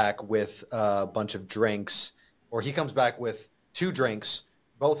back with a bunch of drinks, or he comes back with 2 drinks,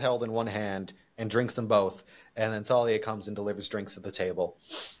 both held in one hand, and drinks them both. And then Thalia comes and delivers drinks to the table.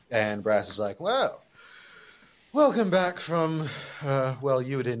 And Brass is like, well, welcome back from,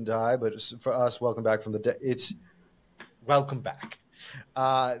 you didn't die, but for us, welcome back from the dead. It's welcome back.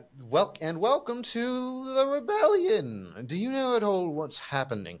 Welcome to the rebellion. Do you know at all what's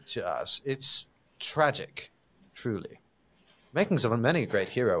happening to us? It's tragic, truly. Makings of a many great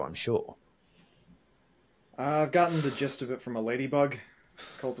hero, I'm sure. I've gotten the gist of it from a ladybug.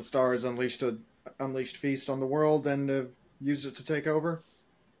 Cult of Stars unleashed feast on the world and used it to take over.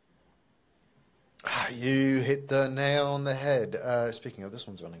 You hit the nail on the head. Speaking of, this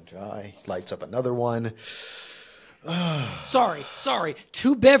one's running dry. Lights up another one. Sorry.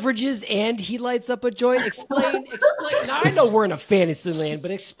 2 beverages and he lights up a joint. Explain. Now, I know we're in a fantasy land, but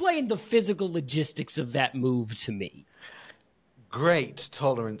explain the physical logistics of that move to me. Great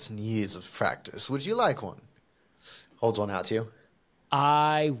tolerance and years of practice. Would you like one? Holds one out to you.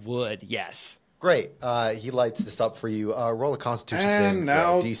 I would, yes. Great. He lights this up for you. Roll a Constitution saving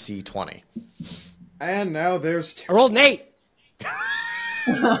throw, DC 20. And now there's... I rolled an 8.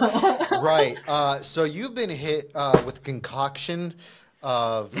 Right. So you've been hit with concoction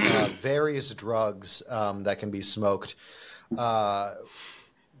of various drugs that can be smoked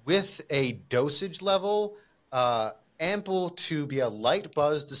with a dosage level ample to be a light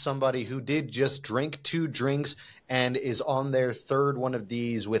buzz to somebody who did just drink 2 drinks and is on their 3rd one of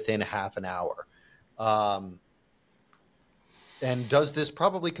these within half an hour. And does this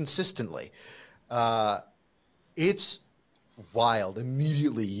probably consistently. It's wild.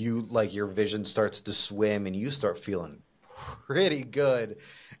 Immediately your vision starts to swim and you start feeling pretty good.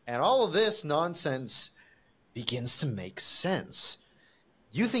 And all of this nonsense begins to make sense.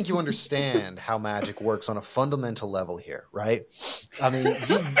 You think you understand how magic works on a fundamental level here, right? I mean,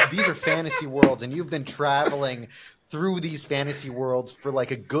 these are fantasy worlds, and you've been traveling through these fantasy worlds for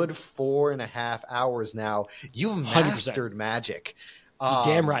like a good 4.5 hours now. You've mastered 100%. Magic.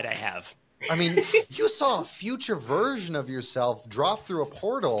 Damn right I have. I mean, you saw a future version of yourself drop through a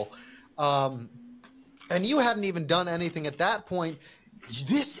portal, and you hadn't even done anything at that point.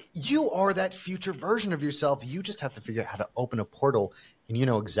 You are that future version of yourself. You just have to figure out how to open a portal, and you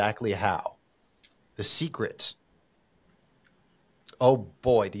know exactly how. The secret. Oh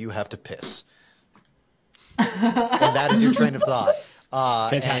boy, do you have to piss. And that is your train of thought.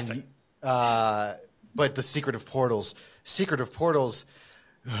 Fantastic. But the secret of portals. Secrets.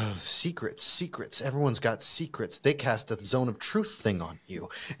 Everyone's got secrets. They cast a zone of truth thing on you.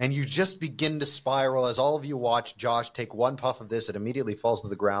 And you just begin to spiral as all of you watch Josh take 1 puff of this. It immediately falls to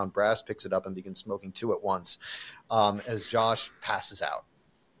the ground. Brass picks it up and begins smoking 2 at once as Josh passes out.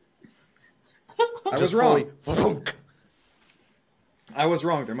 I was wrong. I was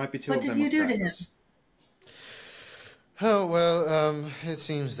wrong. There might be 2 of them. What did you do to him? Oh, well, it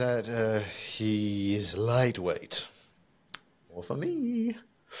seems that he is lightweight. More for me.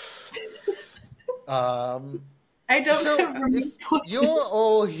 I don't remember. You're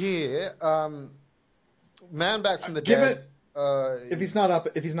all here. Man back from the dead. If he's not up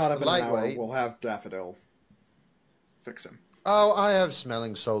in an hour, lightweight. we'll have Daffodil fix him. Oh, I have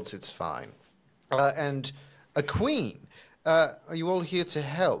smelling salts. It's fine. And a queen. Are you all here to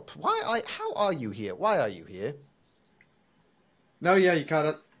help? How are you here? Why are you here? No, yeah, you caught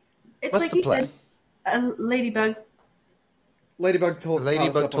it. It's What's like the you plan? said, a ladybug. Ladybug told you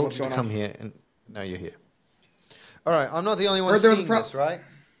what's to going come on. here, and now you're here. All right, I'm not the only one There was seeing this, right?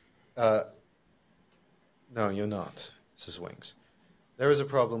 No, you're not. This is Wings. There is a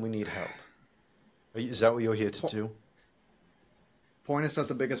problem. We need help. Is that what you're here to do? Point us at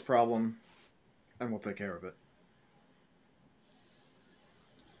the biggest problem, and we'll take care of it.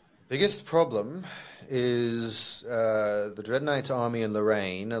 Biggest problem is the Dread Knight's army in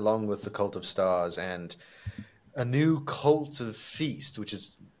Lorraine, along with the Cult of Stars, and a new Cult of Feast, which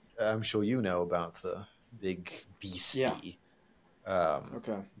is, I'm sure you know about the big beastie. Yeah.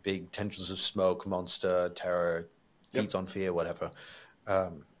 Okay. Big tendrils of smoke, monster, terror, feeds on fear, whatever.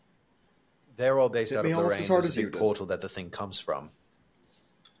 They're all based out of Lorraine. There's a big portal that the thing comes from.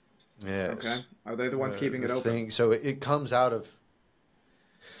 Yes. Okay. Are they the ones keeping it open? So it comes out of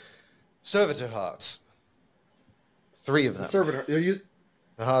servitor hearts. 3 of them.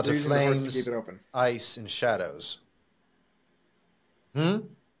 The heart of flames, to keep it open. ice, and shadows.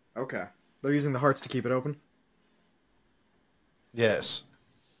 Okay. They're using the hearts to keep it open? Yes.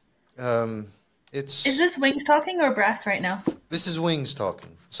 Is this Wings talking or Brass right now? This is Wings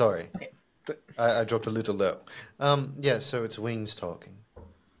talking. Sorry. Okay. I dropped a little low. So it's Wings talking.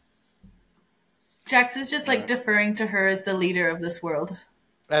 Jax is just deferring to her as the leader of this world.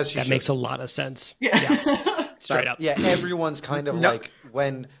 As she that should. Makes a lot of sense. Yeah. Straight up. Yeah, everyone's kind of like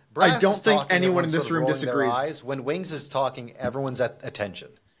when Brass I don't is think talking, anyone in everyone's this sort of room rolling their disagrees. eyes. When Wings is talking, everyone's at attention.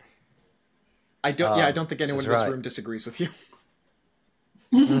 I don't think anyone in this room disagrees with you.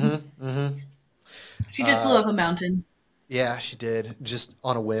 She just blew up a mountain. Yeah, she did. Just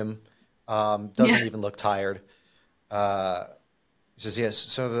on a whim. Doesn't even look tired. Says yes.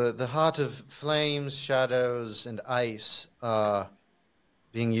 So the heart of flames, shadows, and ice are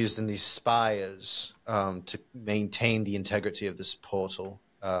being used in these spires to maintain the integrity of this portal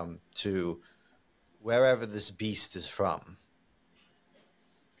to wherever this beast is from.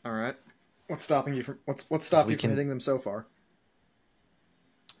 All right. What's stopping you from hitting them so far?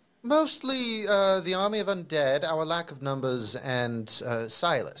 Mostly the army of undead, our lack of numbers, and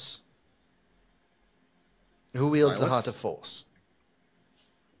Silas, who wields the heart of force.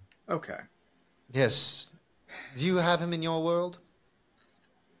 Okay. Yes. Do you have him in your world?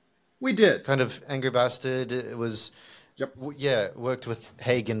 We did. Kind of angry bastard. It was. Yep. Worked with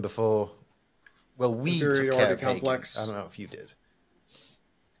Hagen before. Well, we took care of complex. Hagen. I don't know if you did.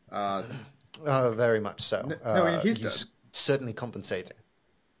 Uh, Very much so. no, he's certainly compensating.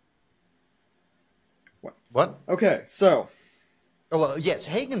 What? Okay, so Oh, well, yes,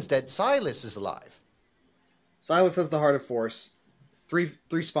 Hagen's dead. Silas is alive. Silas has the Heart of Force. Three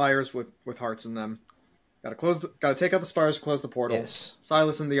spires with hearts in them. Gotta take out the spires to close the portal. Yes.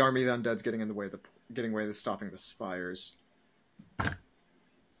 Silas and the army of the undead's getting in the way of stopping the spires.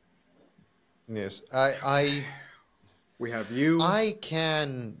 Yes. We have you. I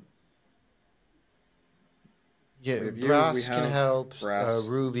can. Yeah, We have you, Brass we can have help. Brass.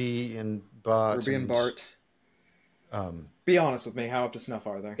 Ruby and Bart. Ruby and Bart. Be honest with me, how up to snuff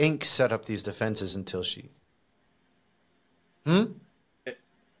are they? Ink set up these defenses until she. Be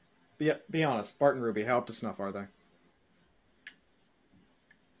honest, Bart and Ruby, how up to snuff are they?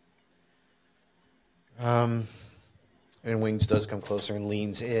 And Wings does come closer and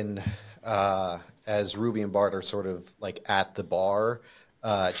leans in as Ruby and Bart are sort of like at the bar,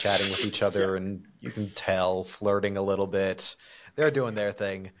 chatting with each other, and you can tell flirting a little bit. They're doing their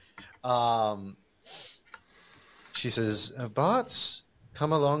thing. She says, Bart's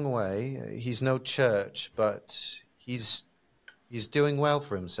come a long way. He's no church, but he's doing well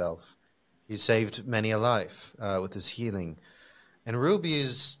for himself. He's saved many a life with his healing. And Ruby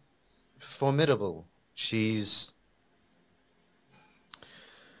is formidable. She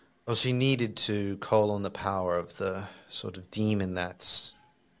needed to call on the power of the sort of demon that's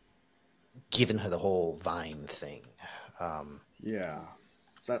given her the whole vine thing. Yeah.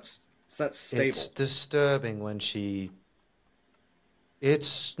 That's stable. It's disturbing when she...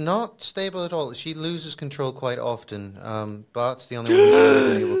 It's not stable at all. She loses control quite often. Bart's the only one who's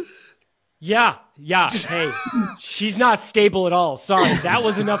really been able... Yeah. Hey, she's not stable at all. Sorry, that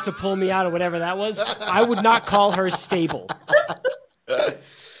was enough to pull me out of whatever that was. I would not call her stable.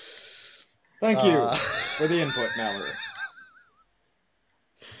 Thank you for the input, Mallory.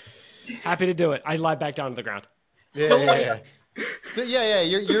 Happy to do it. I lie back down to the ground. Yeah.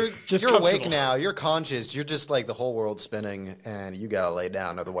 You're Just you're awake comfortable. now. You're conscious. You're just like the whole world's spinning, and you gotta lay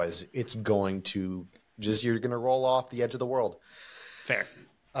down. Otherwise, it's going to you're gonna roll off the edge of the world. Fair.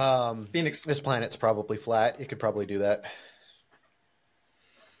 Phoenix This planet's probably flat. It could probably do that.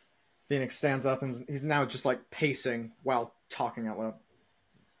 Phoenix stands up and he's now just like pacing while talking out loud.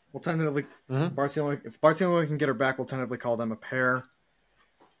 We'll tentatively if Bart's the only one who can get her back, we'll tentatively call them a pair.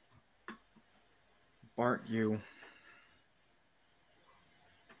 Bart, you.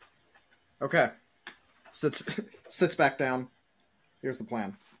 Okay. Sits back down. Here's the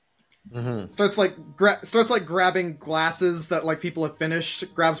plan. Starts grabbing glasses that like people have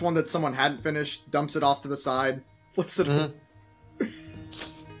finished. Grabs one that someone hadn't finished. Dumps it off to the side. Flips it.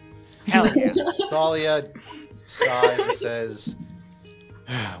 Hell yeah. Thalia sighs and says,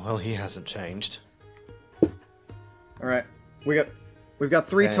 "Well, he hasn't changed." All right. We've got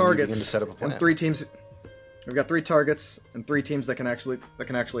three And you begin to targets set up a plan. and 3 teams. We've got 3 targets and 3 teams that can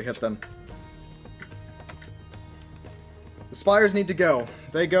actually hit them. The spires need to go.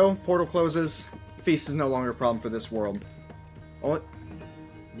 They go, portal closes, feast is no longer a problem for this world.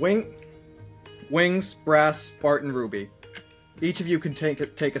 Wings, Brass, Bart, and Ruby. Each of you can take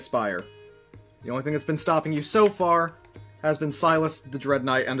a spire. The only thing that's been stopping you so far has been Silas, the Dread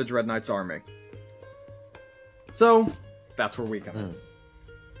Knight, and the Dread Knight's army. So, that's where we come in.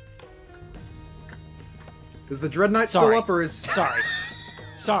 Is the Dread Knight still Sorry. up, or is...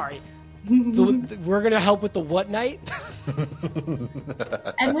 Sorry. We're gonna help with the what night?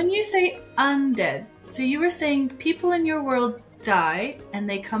 And when you say undead, so you were saying people in your world die and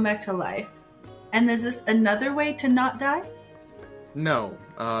they come back to life. And is this another way to not die? No.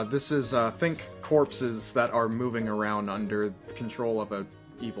 This is, think corpses that are moving around under control of a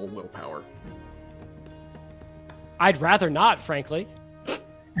evil willpower. I'd rather not, frankly.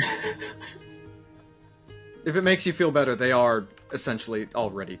 If it makes you feel better, they are essentially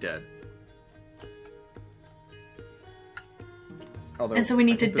already dead. Although, And so we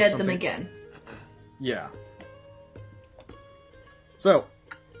need I to think there's dead them something- again. Yeah. So,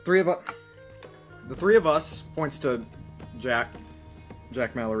 the 3 of us, points to Jack,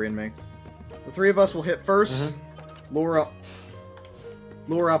 Mallory, and me. The 3 of us will hit first, lure out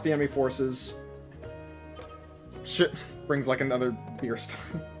the enemy forces. Shit, brings like another beer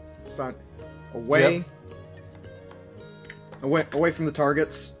stunt. Away from the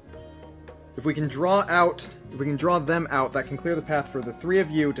targets. If we can draw them out, that can clear the path for the 3 of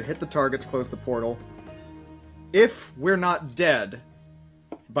you to hit the targets, close the portal. If we're not dead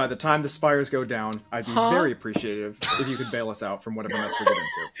by the time the spires go down, I'd be very appreciative if you could bail us out from whatever mess we get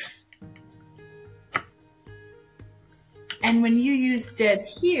into. And when you use dead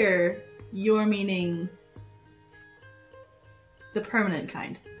here, you're meaning the permanent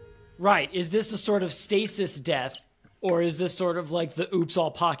kind. Right. Is this a sort of stasis death, or is this sort of like the oops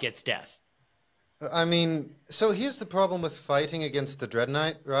all pockets death? I mean, so here's the problem with fighting against the Dread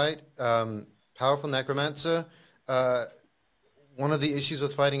Knight, right? Powerful necromancer. One of the issues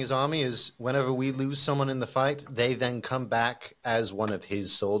with fighting his army is whenever we lose someone in the fight, they then come back as one of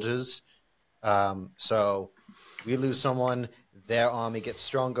his soldiers. So we lose someone, their army gets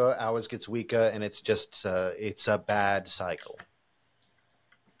stronger, ours gets weaker, and it's just it's a bad cycle.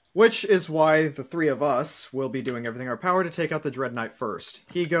 Which is why the three of us will be doing everything in our power to take out the Dread Knight first.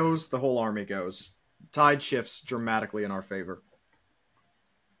 He goes, the whole army goes. Tide shifts dramatically in our favor.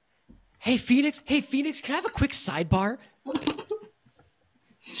 Hey, Phoenix, can I have a quick sidebar?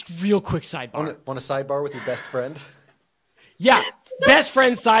 Just real quick sidebar. Want a sidebar with your best friend? Yeah, best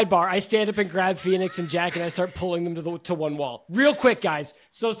friend sidebar. I stand up and grab Phoenix and Jack, and I start pulling them to one wall. Real quick, guys.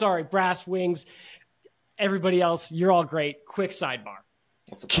 So sorry, Brass Wings. Everybody else, you're all great. Quick sidebar.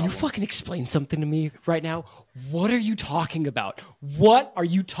 Can you fucking explain something to me right now? What are you talking about? What are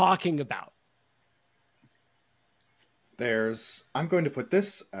you talking about? I'm going to put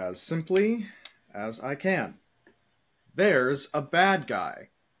this as simply as I can. There's a bad guy.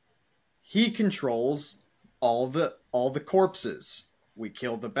 He controls all the corpses. We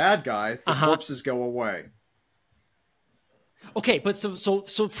kill the bad guy, the corpses go away. Okay, but so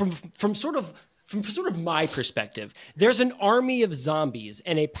from sort of my perspective, there's an army of zombies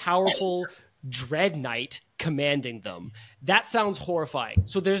and a powerful Dread Knight commanding them. That sounds horrifying.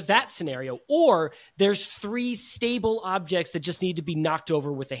 So there's that scenario. Or there's 3 stable objects that just need to be knocked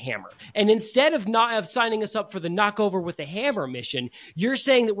over with a hammer. And instead of signing us up for the knock over with a hammer mission, you're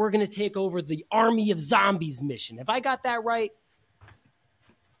saying that we're going to take over the army of zombies mission. Have I got that right?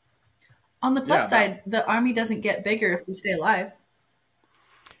 On the plus side, the army doesn't get bigger if we stay alive.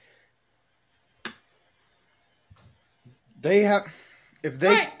 They have,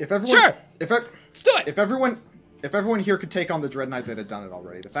 if everyone here could take on the Dread Knight, they'd have done it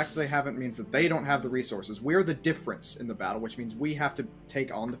already. The fact that they haven't means that they don't have the resources. We're the difference in the battle, which means we have to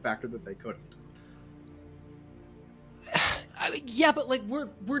take on the factor that they couldn't. Yeah, but like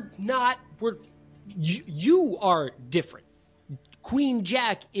you are different. Queen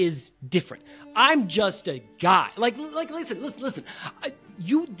Jack is different. I'm just a guy. Like listen.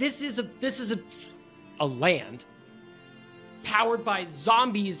 This is a land powered by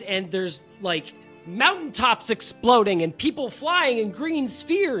zombies, and there's like mountaintops exploding and people flying in green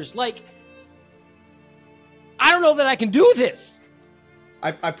spheres. Like, I don't know that I can do this.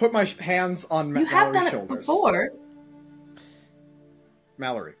 I put my hands on Mallory's shoulders. You have done it before.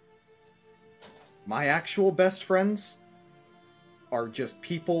 Mallory, my actual best friends are just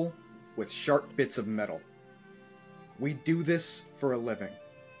people with sharp bits of metal. We do this for a living.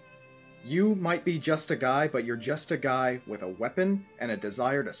 You might be just a guy, but you're just a guy with a weapon and a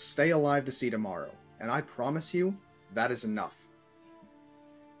desire to stay alive to see tomorrow. And I promise you, that is enough.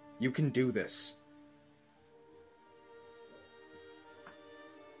 You can do this.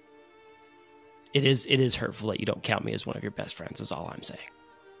 It is hurtful that you don't count me as one of your best friends, is all I'm saying.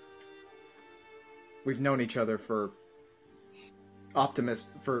 We've known each other for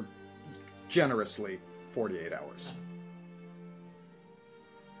generously 48 hours.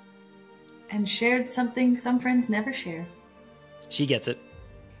 And shared something some friends never share. She gets it.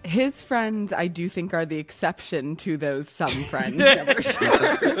 His friends, I do think, are the exception to those some friends never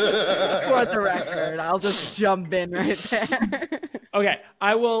share. For the record, I'll just jump in right there. Okay,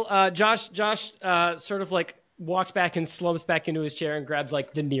 I will. Josh sort of like walks back and slumps back into his chair and grabs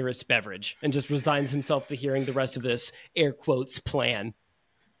like the nearest beverage and just resigns himself to hearing the rest of this air quotes plan.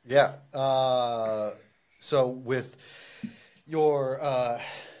 Yeah. So with your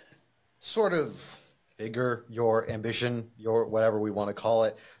sort of vigor, your ambition, your whatever we want to call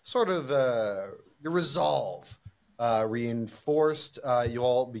it, sort of your resolve reinforced, you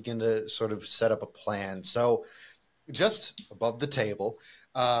all begin to sort of set up a plan. So just above the table,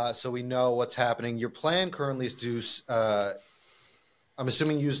 so we know what's happening. Your plan currently is to, I'm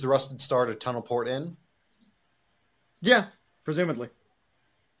assuming, use the Rusted Star to tunnel port in? Yeah, presumably.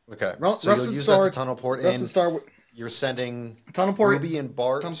 Okay, so you'll use that to tunnel port in. Star. You're sending Ruby and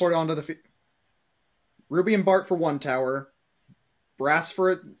Bart. Tunnel port onto the Ruby and Bart for one tower, Brass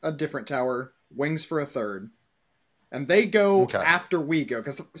for a different tower, Wings for a third. And they go after we go.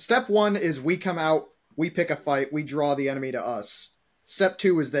 Because step 1 is we come out, we pick a fight, we draw the enemy to us. Step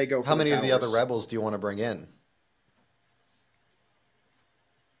 2 is they go for How many the of the other rebels do you want to bring in?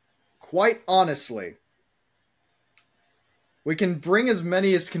 Quite honestly, we can bring as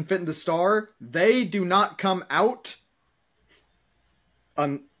many as can fit in the star. They do not come out.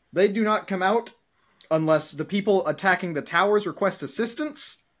 They do not come out unless the people attacking the towers request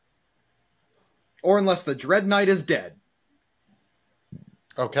assistance, or unless the Dread Knight is dead.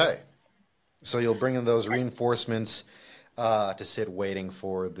 Okay. So you'll bring in those reinforcements to sit waiting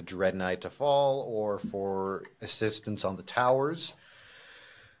for the Dread Knight to fall or for assistance on the towers.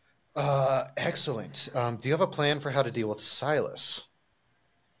 Excellent. Do you have a plan for how to deal with Silas?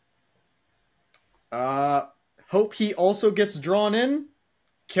 Hope he also gets drawn in.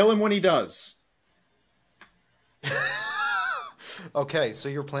 Kill him when he does. Okay, so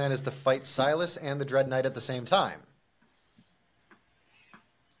your plan is to fight Silas and the Dread Knight at the same time.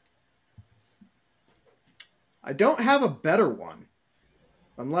 I don't have a better one.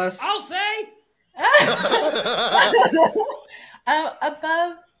 Unless... I'll say!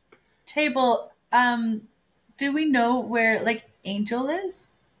 Above table, do we know where, like, Angel is?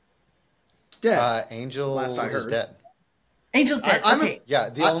 Dead. Angel Last I is heard. dead. Angel's dead. Okay. Yeah,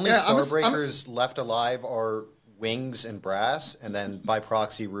 the only I'm Starbreakers left alive are Wings and Brass, and then by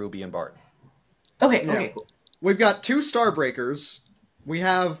proxy, Ruby and Bart. Okay, Yeah. okay, cool. We've got 2 Starbreakers. We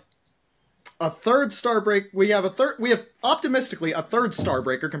have a third Starbreak. We have optimistically a third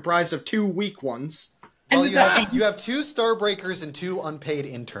Starbreaker comprised of 2 weak ones. Well, And you have 2 Starbreakers and 2 unpaid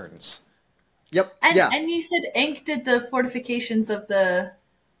interns. Yep. And, yeah. and you said Ink did the fortifications of the...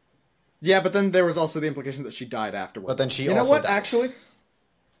 Yeah, but then there was also the implication that she died afterward. But then she You know also what, died. actually?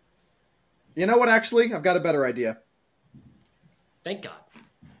 You know what, actually? I've got a better idea. Thank God.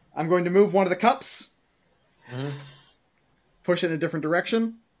 I'm going to move one of the cups. Push it in a different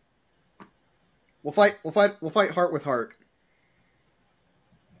direction. We'll fight heart with heart.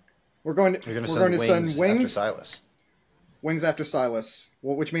 We're going to You're send after wings. Silas. Wings after Silas.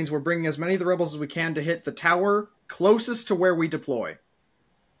 Well, which means we're bringing as many of the rebels as we can to hit the tower closest to where we deploy.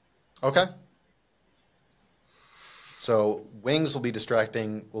 Okay. So Wings will be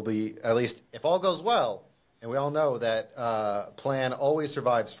distracting, at least if all goes well, and we all know that plan always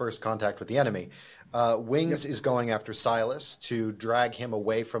survives first contact with the enemy. Wings is going after Silas to drag him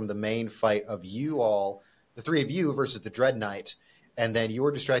away from the main fight of you all, the 3 of you versus the Dread Knight, and then you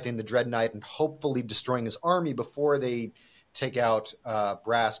are distracting the Dread Knight and hopefully destroying his army before they take out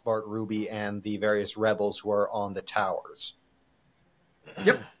Brass, Bart, Ruby, and the various rebels who are on the towers.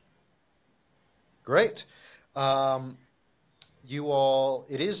 Yep. Great. You all,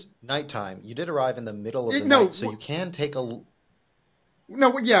 it is nighttime. You did arrive in the middle of the night, so you can take a...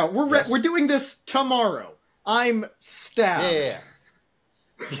 No, yeah, Yes. we're doing this tomorrow. I'm stabbed. Yeah.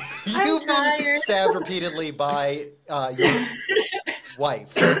 You've been tired. stabbed repeatedly by your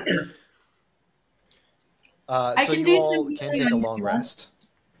wife. I So can you do all some can healing take a on long you. rest.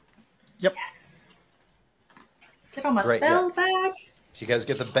 Yes. Get all my Great, spells back. So you guys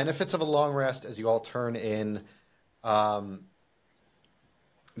get the benefits of a long rest as you all turn in.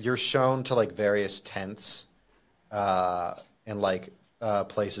 You're shown to like various tents and like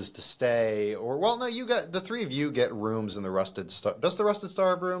places to stay. Or well, no, you got the 3 of you get rooms in the Rusted Star. Does the Rusted Star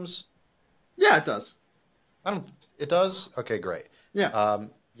have rooms? Yeah, it does. It does. Okay, great. Yeah.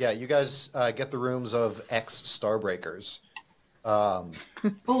 Yeah, you guys get the rooms of ex-Starbreakers. Oh,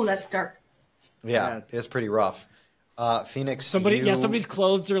 that's dark. Yeah, it's pretty rough. Phoenix, Somebody's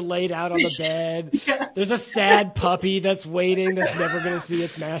clothes are laid out on the bed. There's a sad puppy that's waiting that's never going to see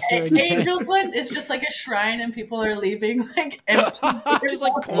its master again. Angel's one is just like a shrine and people are leaving like empty. There's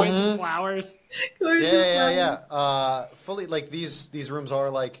like coins and flowers. Yeah. Fully, like these rooms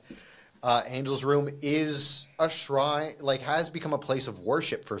are like Angel's room is a shrine, like has become a place of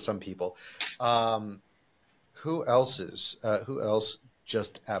worship for some people. Who else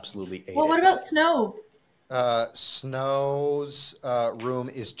just absolutely ate Well, what it? about Snow? Snow's room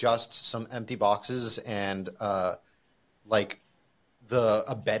is just some empty boxes and like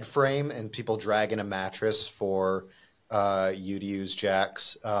a bed frame, and people drag in a mattress for you to use,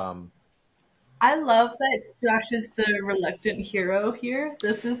 Jax. I love that Josh is the reluctant hero here.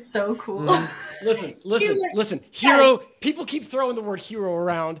 This is so cool. Listen. Hero. People keep throwing the word hero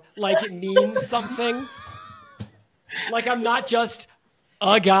around like it means something. Like I'm not just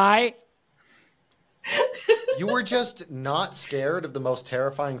a guy. You were just not scared of the most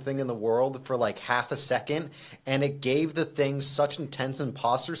terrifying thing in the world for like half a second, and it gave the thing such intense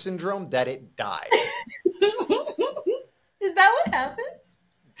imposter syndrome that it died. Is that what happens?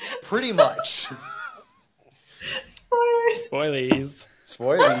 Pretty much. Spoilers.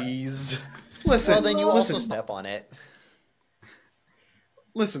 Spoilies. Listen. Well, then you also step on it.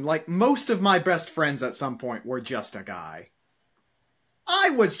 Listen, like most of my best friends at some point were just a guy.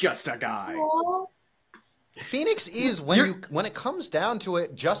 I was just a guy. Aww. Phoenix is, when it comes down to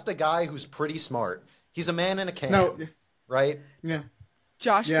it, just a guy who's pretty smart. He's a man in a can, No. right? Yeah.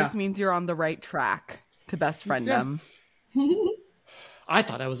 Josh, Yeah. this means you're on the right track to best friend them. I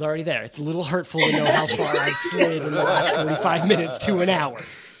thought I was already there. It's a little hurtful to know how far I've slid in the last 45 minutes to an hour.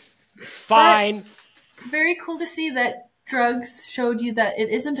 Fine. Very cool to see that drugs showed you that it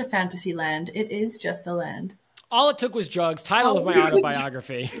isn't a fantasy land. It is just a land. All it took was drugs. Title of my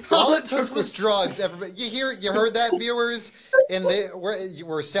autobiography. All it took was drugs. Everybody, you heard that, viewers?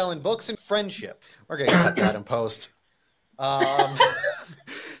 We're selling books and friendship. We're gonna cut that in post.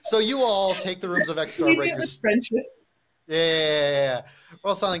 So you all take the rooms of X Starbreakers. Friendship. Yeah. We're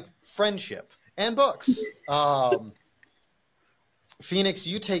all selling friendship and books. Phoenix,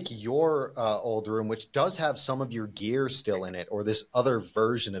 you take your old room, which does have some of your gear still in it, or this other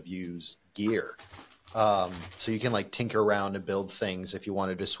version of you's gear. So you can like tinker around and build things if you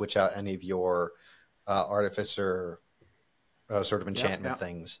wanted to switch out any of your artificer sort of enchantment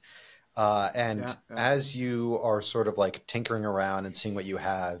things. As you are sort of like tinkering around and seeing what you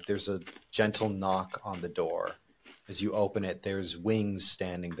have, there's a gentle knock on the door. As you open it, there's wings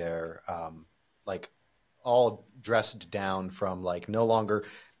standing there, like all dressed down from like no longer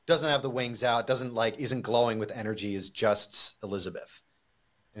doesn't have the wings out, isn't glowing with energy, is just Elizabeth.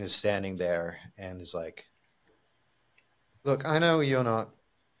 And is standing there and is like, look, I know you're not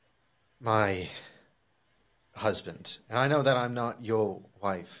my husband, and I know that I'm not your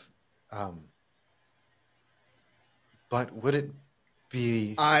wife. But would it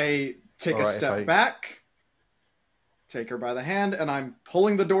be... I take a step back, take her by the hand, and I'm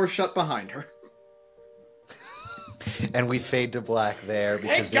pulling the door shut behind her. And we fade to black there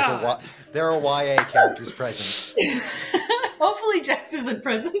because there are YA characters present. Hopefully Jax isn't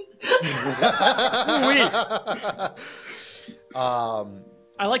present.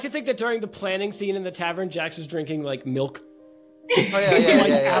 I like to think that during the planning scene in the tavern, Jax was drinking like milk.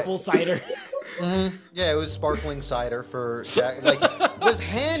 Apple cider. Mm-hmm. Yeah, it was sparkling cider for Jack. Like, was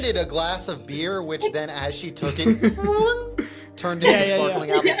handed a glass of beer, which then, as she took it, turned into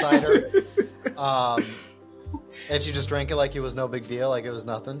sparkling apple cider. And she just drank it like it was no big deal, like it was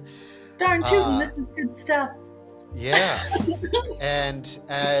nothing. Darn tootin', this is good stuff. Yeah. And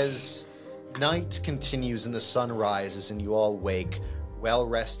as night continues and the sun rises and you all wake well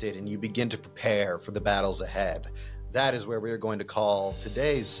rested and you begin to prepare for the battles ahead, that is where we are going to call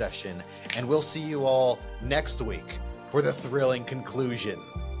today's session, and we'll see you all next week for the thrilling conclusion.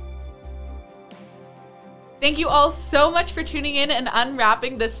 Thank you all so much for tuning in and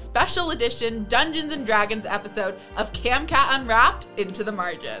unwrapping this special edition Dungeons & Dragons episode of CamCat Unwrapped Into the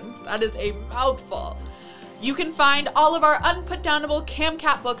Margins. That is a mouthful. You can find all of our unputdownable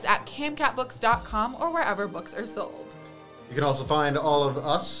CamCat books at camcatbooks.com or wherever books are sold. You can also find all of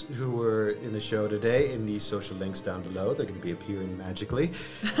us who were in the show today in these social links down below. They're going to be appearing magically.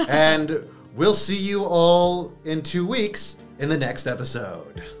 And we'll see you all in 2 weeks in the next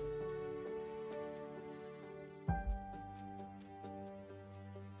episode.